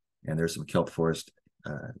there, and there's some kelp forest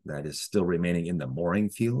that is still remaining in the mooring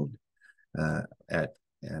field at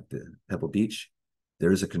the Pebble Beach.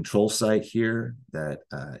 There is a control site here that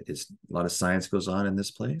is a lot of science goes on in this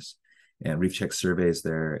place, and Reef Check surveys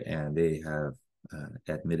there, and they have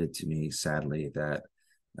admitted to me, sadly, that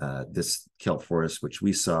this kelp forest, which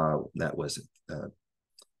we saw that was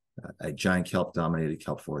a giant kelp-dominated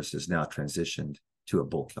kelp forest, is now transitioned to a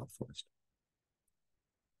bull kelp forest.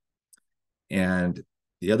 And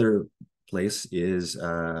the other place is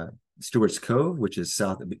Stewart's Cove, which is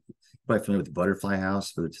south. Probably familiar with the Butterfly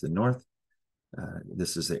House, further to the north.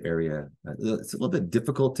 This is the area. It's a little bit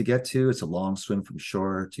difficult to get to. It's a long swim from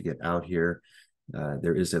shore to get out here.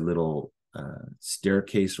 There is a little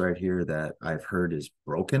staircase right here that I've heard is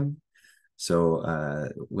broken. So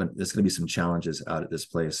there's going to be some challenges out at this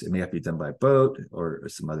place. It may have to be done by boat or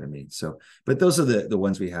some other means. So, but those are the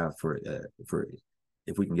ones we have for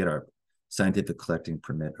if we can get our scientific collecting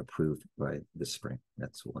permit approved by this spring.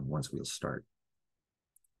 That's ones we'll start.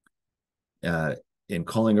 In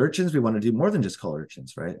calling urchins, we want to do more than just call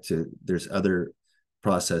urchins, right? There's other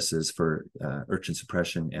processes for urchin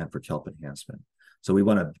suppression and for kelp enhancement. So we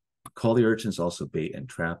want to call the urchins, also bait and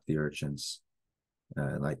trap the urchins,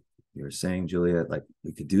 like you were saying, Julia, like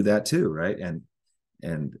we could do that too, right? And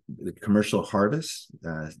the commercial harvest,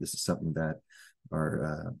 this is something that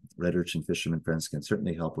our red urchin fishermen friends can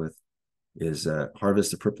certainly help with, is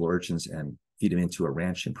harvest the purple urchins and feed them into a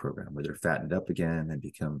ranching program where they're fattened up again and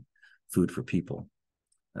become food for people.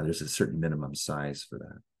 There's a certain minimum size for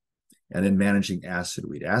that. And then managing acid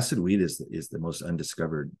weed. Acid weed is the most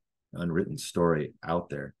undiscovered, unwritten story out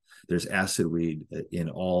there. There's acid weed in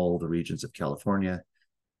all the regions of California.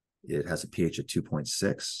 It has a pH of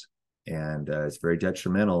 2.6, and it's very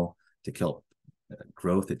detrimental to kelp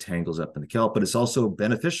growth. It tangles up in the kelp, but it's also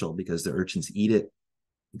beneficial because the urchins eat it,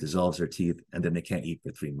 it dissolves their teeth, and then they can't eat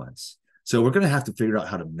for 3 months. So we're going to have to figure out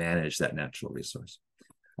how to manage that natural resource.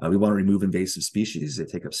 We want to remove invasive species. They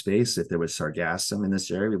take up space. If there was sargassum in this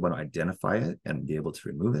area, we want to identify it and be able to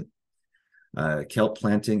remove it. Kelp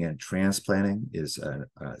planting and transplanting is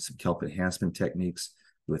some kelp enhancement techniques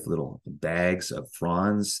with little bags of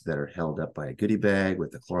fronds that are held up by a goodie bag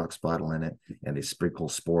with a Clorox bottle in it, and they sprinkle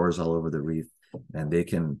spores all over the reef, and they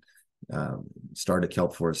can start a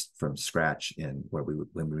kelp forest from scratch when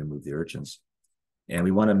we remove the urchins. And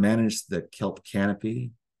we want to manage the kelp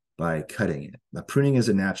canopy by cutting it. Now, pruning is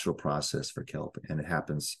a natural process for kelp, and it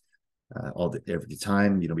happens every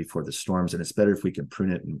time, before the storms. And it's better if we can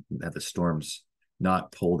prune it and have the storms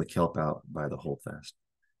not pull the kelp out by the holdfast.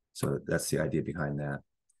 So that's the idea behind that.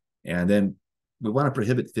 And then we want to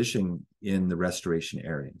prohibit fishing in the restoration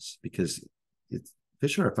areas because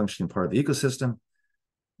fish are a functioning part of the ecosystem,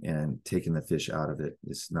 and taking the fish out of it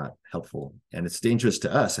is not helpful. And it's dangerous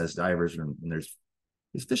to us as divers when there's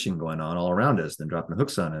fishing going on all around us, then dropping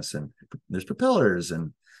hooks on us, and there's propellers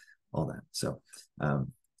and all that. So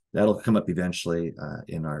that'll come up eventually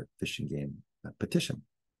in our fishing game petition.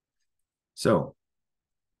 So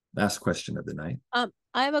last question of the night.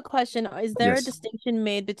 I have a question. Is there Yes. a distinction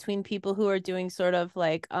made between people who are doing sort of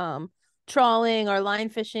like trawling or line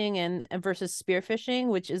fishing and versus spear fishing,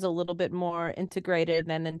 which is a little bit more integrated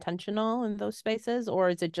and intentional in those spaces, or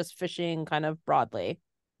is it just fishing kind of broadly?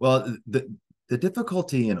 Well, the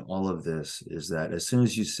difficulty in all of this is that as soon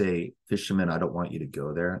as you say, fishermen, I don't want you to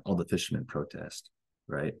go there, all the fishermen protest,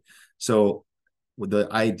 right? So the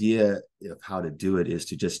idea of how to do it is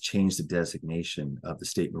to just change the designation of the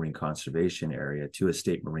state marine conservation area to a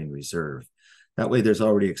state marine reserve. That way there's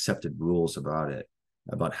already accepted rules about it,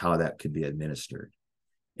 about how that could be administered.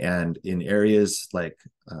 And in areas like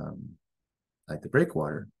the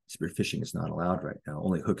breakwater, spear fishing is not allowed right now,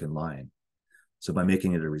 only hook and line. So by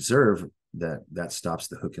making it a reserve, that stops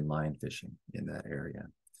the hook and line fishing in that area.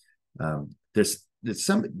 There's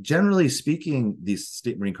some, generally speaking, these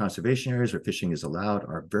state marine conservation areas where fishing is allowed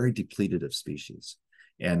are very depleted of species,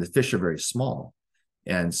 and the fish are very small.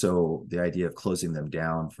 And so the idea of closing them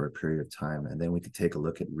down for a period of time, and then we could take a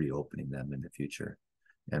look at reopening them in the future.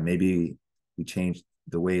 And maybe we change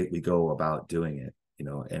the way we go about doing it,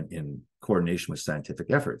 and in coordination with scientific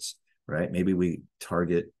efforts, right? Maybe we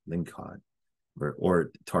target lingcod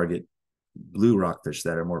or target blue rockfish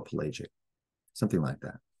that are more pelagic, something like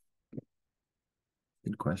that.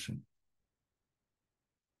 Good question.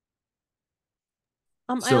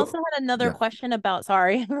 I also had another question about,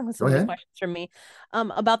 sorry, some of the questions from me,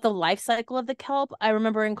 about the life cycle of the kelp. I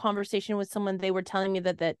remember in conversation with someone, they were telling me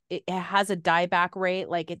that it has a dieback rate,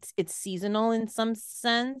 like it's seasonal in some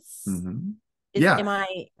sense. Mm-hmm. Am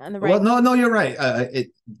I on the right? Well, no, you're right.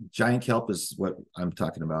 Giant kelp is what I'm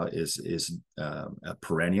talking about, is a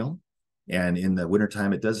perennial. And in the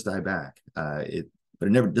wintertime, it does die back. But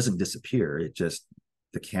it never doesn't disappear. It just,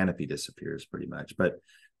 the canopy disappears pretty much. But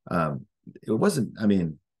it wasn't,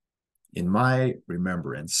 in my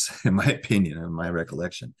remembrance, in my opinion, in my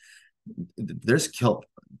recollection,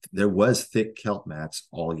 there was thick kelp mats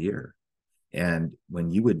all year. And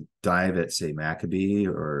when you would dive at, say, Maccabee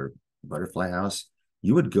or Butterfly House,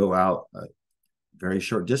 you would go out a very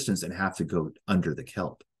short distance and have to go under the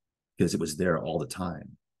kelp because it was there all the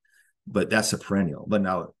time. But that's a perennial. But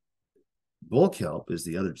now Bull kelp is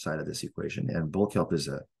the other side of this equation, and bull kelp is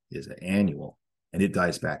an annual, and it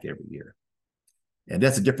dies back every year. And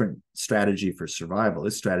that's a different strategy for survival.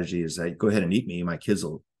 This strategy is go ahead and eat me. My kids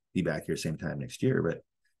will be back here same time next year. But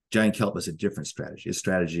giant kelp is a different strategy. His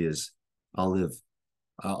strategy is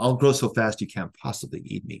I'll grow so fast you can't possibly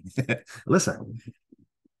eat me. Listen.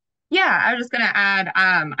 Yeah, I was just gonna add,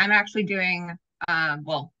 I'm actually doing,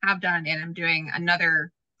 well, have done, and I'm doing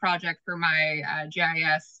another project for my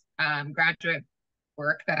GIS graduate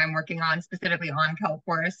work that I'm working on specifically on kelp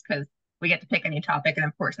forests, because we get to pick any topic, and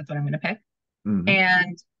of course that's what I'm going to pick. Mm-hmm.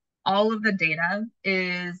 And all of the data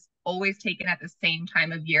is always taken at the same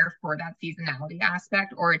time of year for that seasonality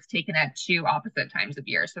aspect, or it's taken at two opposite times of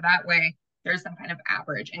year. So that way there's some kind of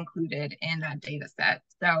average included in that data set.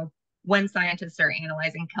 So when scientists are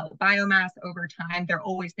analyzing kelp biomass over time, they're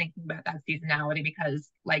always thinking about that seasonality because,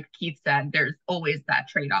 like Keith said, there's always that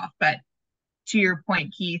trade-off. But to your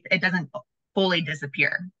point, Keith, it doesn't fully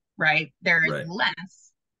disappear, right? There is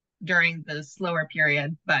less during the slower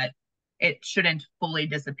period, but it shouldn't fully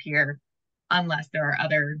disappear unless there are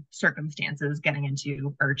other circumstances getting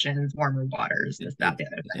into urchins, warmer waters, this, that, the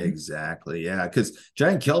other thing. Exactly. Yeah. Because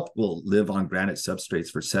giant kelp will live on granite substrates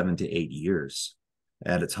for 7 to 8 years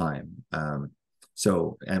at a time. And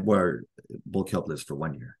where bull kelp lives for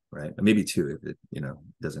 1 year, right? Maybe 2 if it,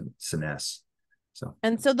 doesn't senesce. So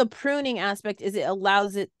the pruning aspect is it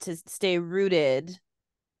allows it to stay rooted.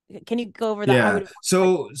 Can you go over that? Yeah.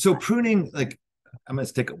 So pruning, like, I'm going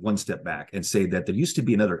to take it one step back and say that there used to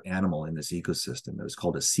be another animal in this ecosystem that was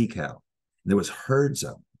called a sea cow. And there was herds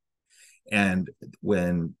of them. And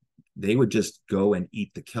when they would just go and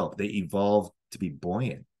eat the kelp, they evolved to be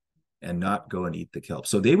buoyant and not go and eat the kelp.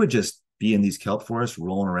 So they would just be in these kelp forests,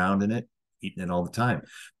 rolling around in it, eating it all the time.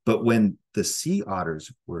 But when the sea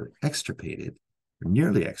otters were extirpated, or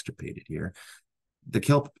nearly extirpated here, the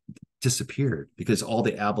kelp disappeared because all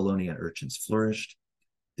the abalone and urchins flourished.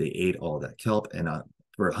 They ate all that kelp, and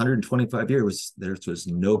for 125 years, there was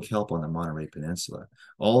no kelp on the Monterey Peninsula.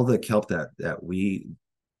 All the kelp that we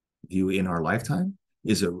view in our lifetime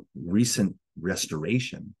is a recent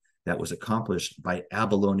restoration that was accomplished by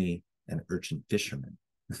abalone and urchin fishermen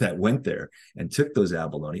that went there and took those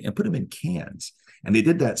abalone and put them in cans. And they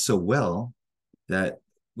did that so well that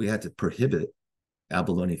we had to prohibit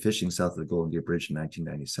abalone fishing south of the Golden Gate Bridge in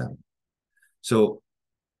 1997. So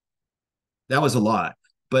that was a lot,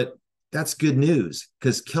 but that's good news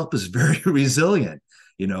because kelp is very resilient,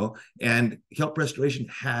 and kelp restoration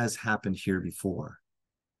has happened here before.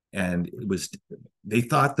 And they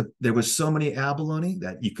thought that there was so many abalone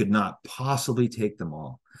that you could not possibly take them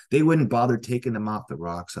all. They wouldn't bother taking them off the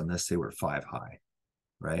rocks unless they were 5 high,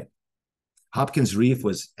 right? Hopkins Reef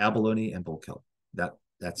was abalone and bull kelp.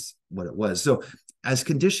 That's what it was. So as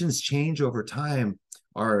conditions change over time,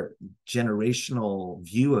 our generational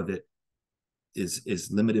view of it is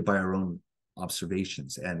limited by our own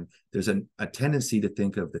observations. And there's a tendency to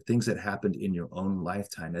think of the things that happened in your own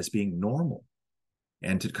lifetime as being normal,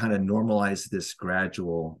 and to kind of normalize this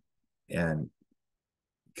gradual and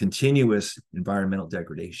continuous environmental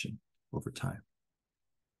degradation over time.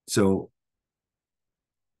 So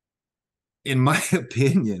in my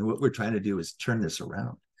opinion, what we're trying to do is turn this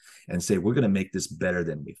around and say, we're going to make this better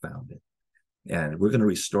than we found it. And we're going to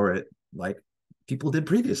restore it like people did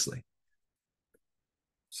previously.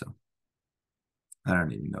 So I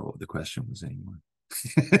don't even know what the question was anymore.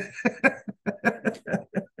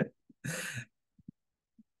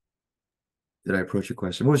 Did I approach your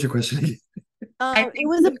question? What was your question again?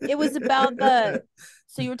 It was about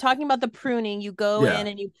so you were talking about the pruning. You go in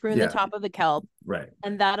and you prune the top of the kelp. Right.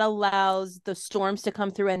 And that allows the storms to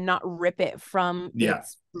come through and not rip it from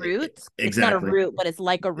its roots. Exactly. It's not a root, but it's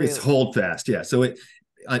like a root. It's hold fast. Yeah. So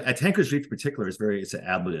a Tanker's Reef in particular it's an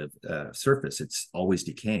ablative surface. It's always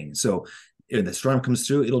decaying. So if the storm comes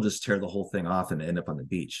through, it'll just tear the whole thing off and end up on the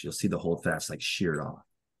beach. You'll see the hold fast like sheared off.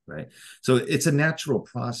 Right. So it's a natural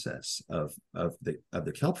process of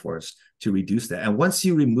the kelp forest to reduce that. And once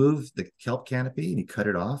you remove the kelp canopy and you cut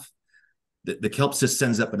it off, the kelp just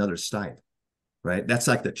sends up another stipe, right? That's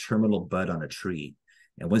like the terminal bud on a tree.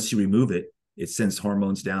 And once you remove it, it sends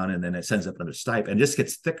hormones down, and then it sends up another stipe and just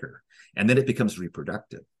gets thicker. And then it becomes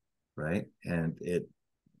reproductive, right? And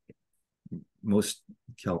most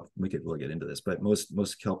kelp, we'll get into this, but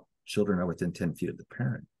most kelp children are within 10 feet of the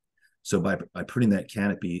parent. So by pruning that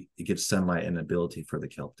canopy, it gives sunlight and ability for the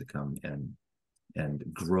kelp to come and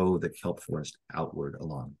grow the kelp forest outward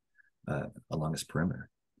along its perimeter.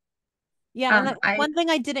 Yeah, and one thing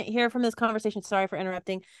I didn't hear from this conversation, sorry for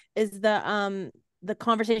interrupting, is the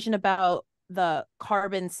conversation about the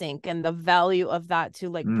carbon sink and the value of that to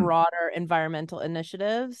like broader environmental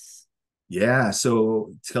initiatives. Yeah,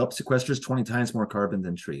 so kelp sequesters 20 times more carbon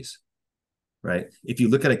than trees, right? If you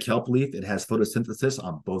look at a kelp leaf, it has photosynthesis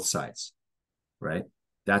on both sides, right?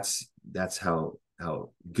 That's how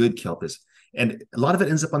good kelp is. And a lot of it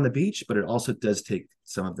ends up on the beach, but it also does take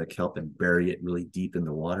some of the kelp and bury it really deep in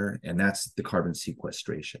the water. And that's the carbon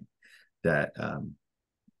sequestration that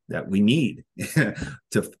that we need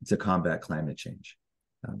to combat climate change.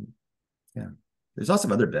 Um, yeah, there's lots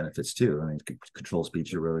of other benefits too. I mean, it controls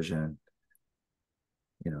beach erosion,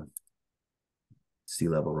 you know, sea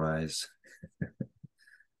level rise.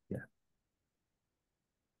 Yeah.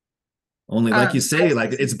 Only like you say,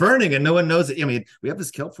 like it's burning and no one knows it. I mean, we have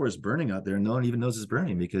this kelp forest burning out there and no one even knows it's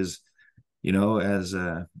burning because, as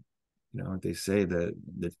they say that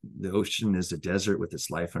the ocean is a desert with its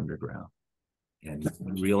life underground. And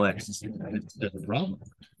realize that's a problem.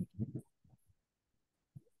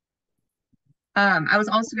 I was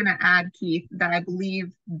also going to add, Keith, that I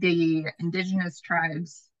believe the indigenous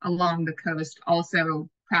tribes along the coast also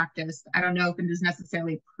practice, I don't know if it is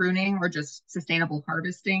necessarily pruning or just sustainable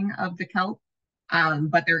harvesting of the kelp,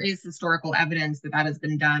 but there is historical evidence that that has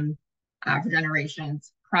been done for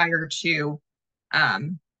generations prior to,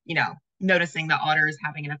 noticing the otters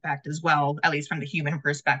having an effect as well, at least from the human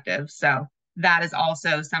perspective. So that is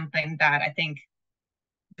also something that I think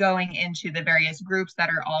going into the various groups that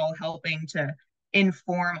are all helping to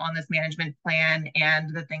inform on this management plan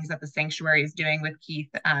and the things that the sanctuary is doing with Keith,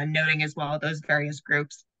 noting as well those various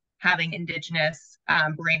groups having indigenous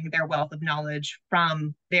bring their wealth of knowledge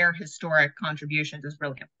from their historic contributions is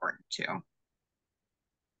really important too.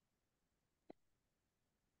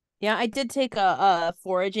 Yeah, I did take a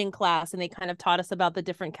foraging class and they kind of taught us about the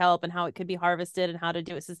different kelp and how it could be harvested and how to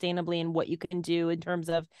do it sustainably and what you can do in terms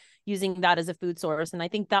of using that as a food source. And I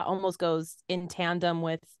think that almost goes in tandem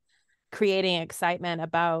with creating excitement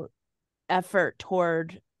about effort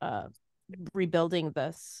toward rebuilding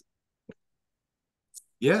this.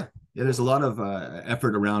 Yeah, there's a lot of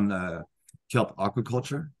effort around kelp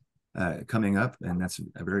aquaculture coming up, and that's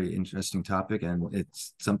a very interesting topic, and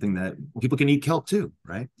it's something that people can eat kelp too,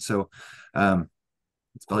 right? So it's a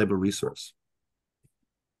valuable resource.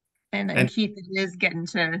 And Keith, it is getting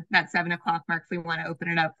to that 7 o'clock mark. If we want to open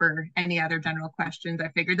it up for any other general questions, I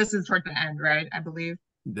figured this is toward the end, right? I believe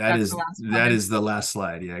that is the last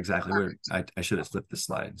slide. Yeah, exactly. I should have flipped the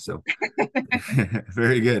slide. So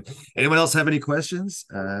very good. Anyone else have any questions?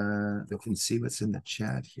 I can see what's in the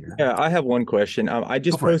chat here. Yeah, I have one question. I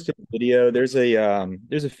just posted a video. There's a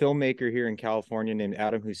filmmaker here in California named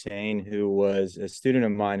Adam Hussein who was a student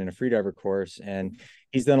of mine in a freediver course, and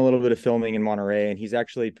he's done a little bit of filming in Monterey, and he's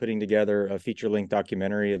actually putting together a feature-length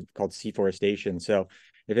documentary called Seaforestation. So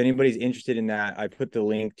if anybody's interested in that, I put the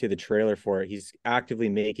link to the trailer for it. He's actively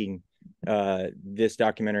making this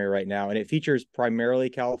documentary right now, and it features primarily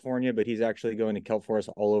California, but he's actually going to kelp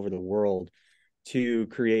forests all over the world to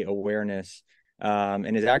create awareness,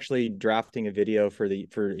 and is actually drafting a video for the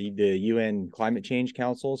UN Climate Change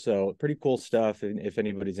Council. So pretty cool stuff if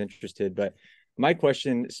anybody's interested. But my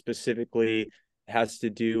question specifically has to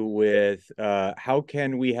do with how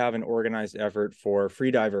can we have an organized effort for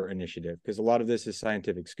freediver initiative? Because a lot of this is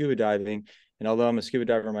scientific scuba diving. And although I'm a scuba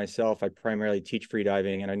diver myself, I primarily teach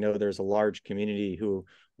freediving. And I know there's a large community who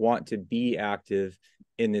want to be active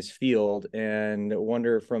in this field, and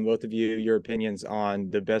wonder from both of you your opinions on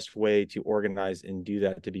the best way to organize and do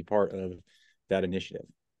that to be part of that initiative.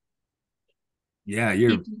 Yeah,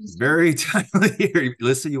 you're very timely here.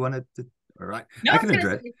 Melissa, you wanted to? All right, no, I can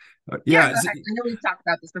address. Yeah, I know we've talked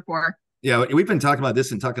about this before. Yeah, we've been talking about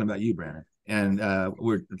this and talking about you, Brandon. And what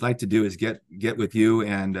we'd like to do is get with you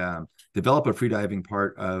and develop a freediving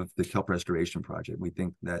part of the kelp restoration project. We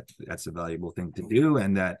think that that's a valuable thing to do,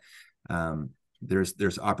 and that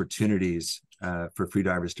there's opportunities for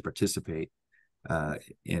freedivers to participate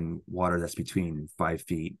in water that's between 5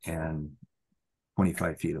 feet and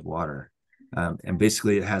 25 feet of water. And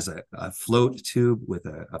basically it has a float tube with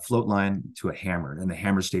a float line to a hammer, and the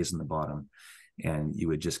hammer stays in the bottom. And you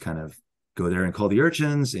would just kind of go there and call the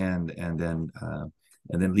urchins and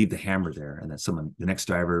then leave the hammer there. And then the next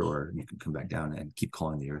diver, or you can come back down and keep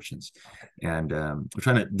calling the urchins. And we're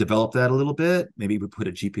trying to develop that a little bit. Maybe we put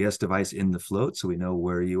a GPS device in the float so we know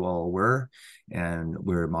where you all were. And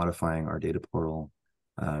we're modifying our data portal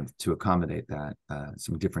to accommodate that,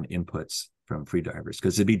 some different inputs from free divers,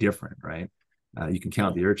 because it'd be different, right? You can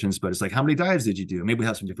count the urchins, but it's like, how many dives did you do? Maybe we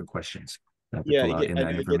have some different questions. Yeah,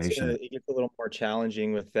 it gets a little more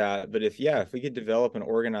challenging with that. But if we could develop an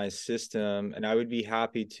organized system, and I would be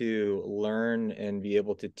happy to learn and be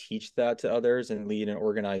able to teach that to others and lead in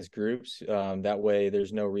organized groups. That way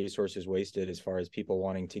there's no resources wasted as far as people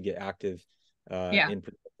wanting to get active in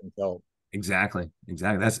protecting kelp. Exactly. That's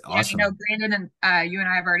Yeah, awesome. Brandon and you and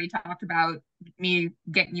I have already talked about me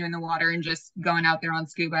getting you in the water and just going out there on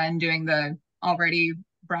scuba and doing the already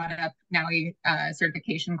brought up NAUI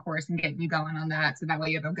certification course and getting you going on that. So that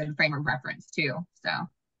way you have a good frame of reference too. So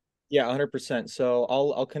Yeah, 100%. So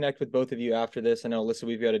I'll connect with both of you after this. I know, Alyssa,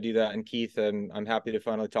 we've got to do that. And Keith, I'm happy to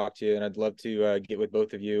finally talk to you. And I'd love to get with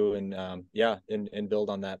both of you and yeah, and build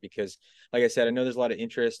on that because, like I said, I know there's a lot of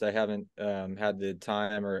interest. I haven't had the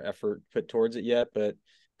time or effort put towards it yet, but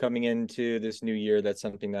coming into this new year, that's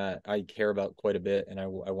something that I care about quite a bit, and I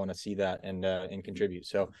want to see that and contribute.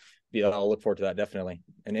 So yeah, I'll look forward to that definitely.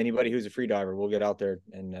 And anybody who's a free diver, we'll get out there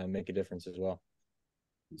and make a difference as well.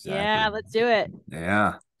 Exactly. Yeah, let's do it.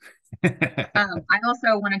 Yeah. I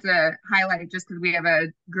also wanted to highlight, just because we have a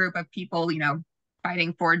group of people,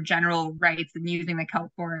 fighting for general rights and using the kelp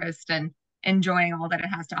forest and enjoying all that it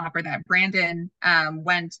has to offer, that Brandon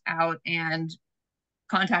went out and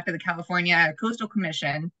contacted the California Coastal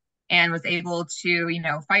Commission and was able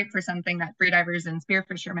to, fight for something that freedivers and spear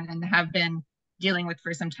fishermen have been dealing with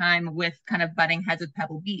for some time, with kind of butting heads with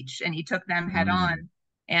Pebble Beach. And he took them head on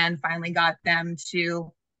and finally got them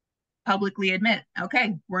to publicly admit,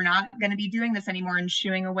 okay, we're not going to be doing this anymore and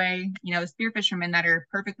shooing away, spear fishermen that are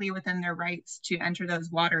perfectly within their rights to enter those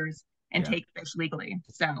waters and take fish legally.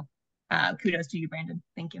 So kudos to you, Brandon.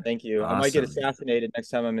 Thank you. Thank you. Awesome. I might get assassinated next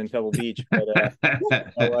time I'm in Pebble Beach, but you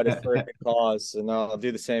know what? It's for a good cause, and I'll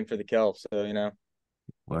do the same for the kelp. So.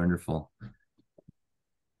 Wonderful.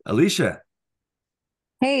 Alicia.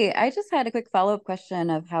 Hey, I just had a quick follow-up question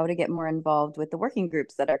of how to get more involved with the working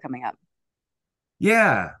groups that are coming up.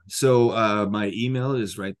 Yeah. So my email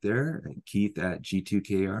is right there,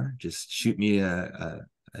 Keith@G2KR. Just shoot me an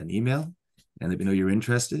email and let me know you're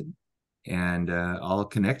interested, and I'll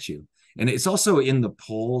connect you. And it's also in the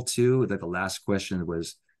poll too. That the last question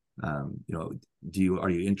was, are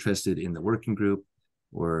you interested in the working group,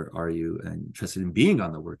 or are you interested in being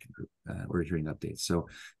on the working group or hearing updates?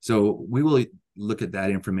 So we will look at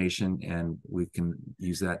that information, and we can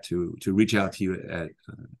use that to reach out to you.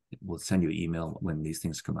 We'll send you an email when these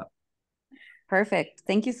things come up. Perfect.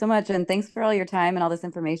 Thank you so much. And thanks for all your time and all this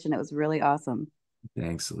information. It was really awesome.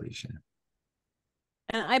 Thanks, Alicia.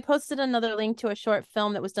 And I posted another link to a short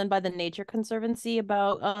film that was done by the Nature Conservancy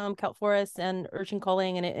about kelp forests and urchin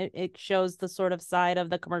culling, and it shows the sort of side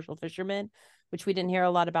of the commercial fishermen, which we didn't hear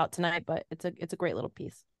a lot about tonight, but it's a great little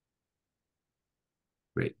piece.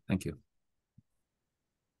 Great, thank you.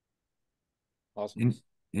 Awesome.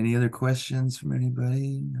 Any other questions from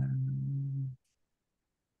anybody?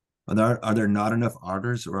 Are there not enough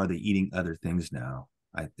otters, or are they eating other things now?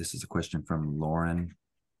 This is a question from Lauren.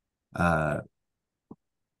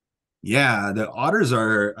 Yeah, the otters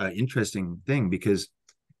are an interesting thing because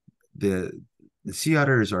the sea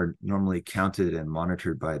otters are normally counted and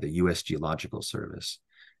monitored by the U.S. Geological Service.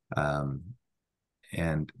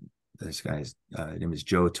 And this guy's name is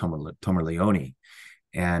Joe Tomerleone.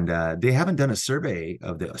 And they haven't done a survey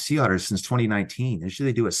of the sea otters since 2019. Usually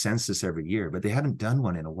they do a census every year, but they haven't done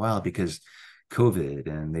one in a while because COVID,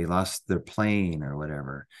 and they lost their plane or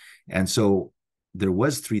whatever. And so there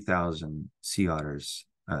was 3,000 sea otters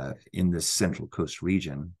in the Central Coast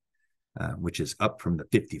region, which is up from the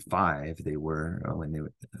 55 they were when they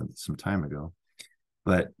were some time ago.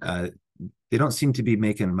 But they don't seem to be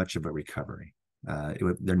making much of a recovery.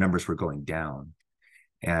 Their numbers were going down.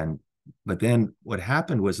 But then what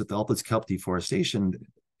happened was that all this kelp deforestation,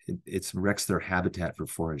 it wrecks their habitat for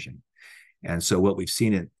foraging. And so what we've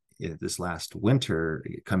seen in this last winter,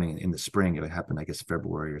 coming in the spring, it happened, I guess,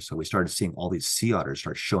 February or so, we started seeing all these sea otters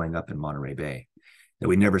start showing up in Monterey Bay that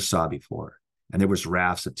we never saw before. And there was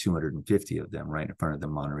rafts of 250 of them right in front of the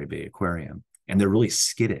Monterey Bay Aquarium. And they're really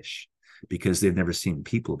skittish because they've never seen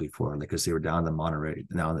people before, because they were down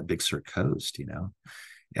on the Big Sur coast,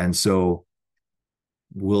 And so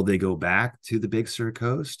will they go back to the Big Sur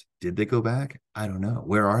coast? Did they go back? I don't know.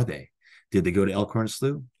 Where are they? Did they go to Elkhorn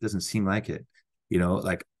Slough? Doesn't seem like it.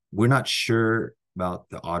 We're not sure about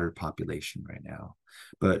the otter population right now,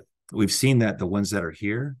 but we've seen that the ones that are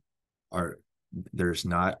here there's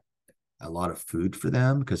not a lot of food for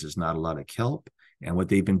them because there's not a lot of kelp. And what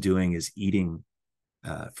they've been doing is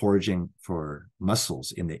foraging for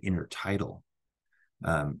mussels in the intertidal,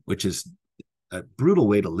 which is a brutal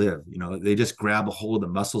way to live. They just grab a hold of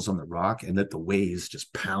the mussels on the rock and let the waves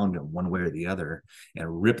just pound them one way or the other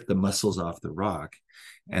and rip the mussels off the rock.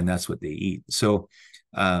 And that's what they eat. So,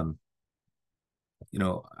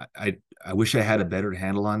 I wish I had a better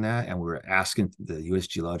handle on that. And we're asking the U.S.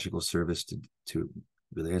 Geological Service to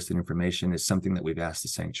relay us that information. It's something that we've asked the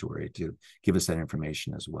sanctuary to give us that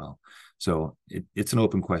information as well. So it's an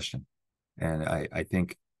open question. And I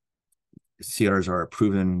think CRs are a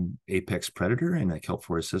proven apex predator in the kelp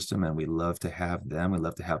forest system, and we love to have them. We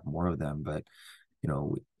love to have more of them, but you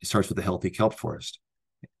know, it starts with a healthy kelp forest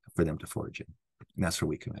for them to forage in, and that's where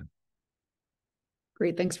we come in.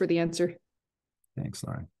 Great, thanks for the answer. Thanks,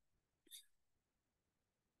 Lauren.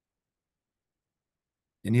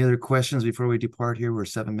 Any other questions before we depart here? We're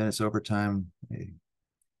 7 minutes over time. Hey.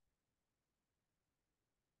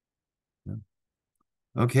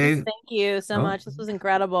 Okay. Thank you so much. This was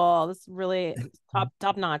incredible. This is really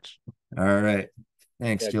top notch. All right.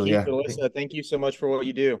 Thanks, Julia. Alyssa, thank you so much for what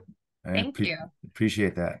you do. Thank you.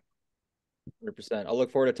 Appreciate that. 100%. I'll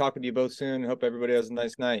look forward to talking to you both soon. Hope everybody has a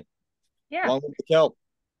nice night. Yeah. Long live the kelp.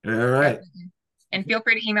 All right. And feel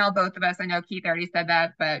free to email both of us. I know Keith already said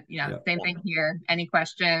that, but you know, Yeah. same thing here. Any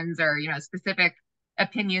questions or specific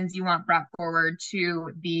opinions you want brought forward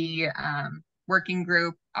to the working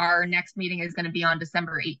group. Our next meeting is going to be on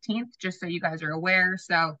December 18th, just so you guys are aware.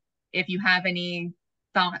 So if you have any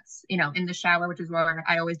thoughts, in the shower, which is where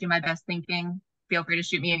I always do my best thinking, feel free to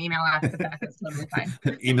shoot me an email after the fact. That's totally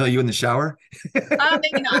fine. Email you in the shower?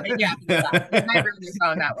 Maybe not. But yeah, you might ruin your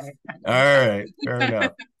phone that way. All right. Fair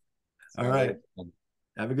enough. All right.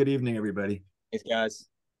 Have a good evening, everybody. Thanks, guys.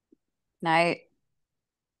 Night.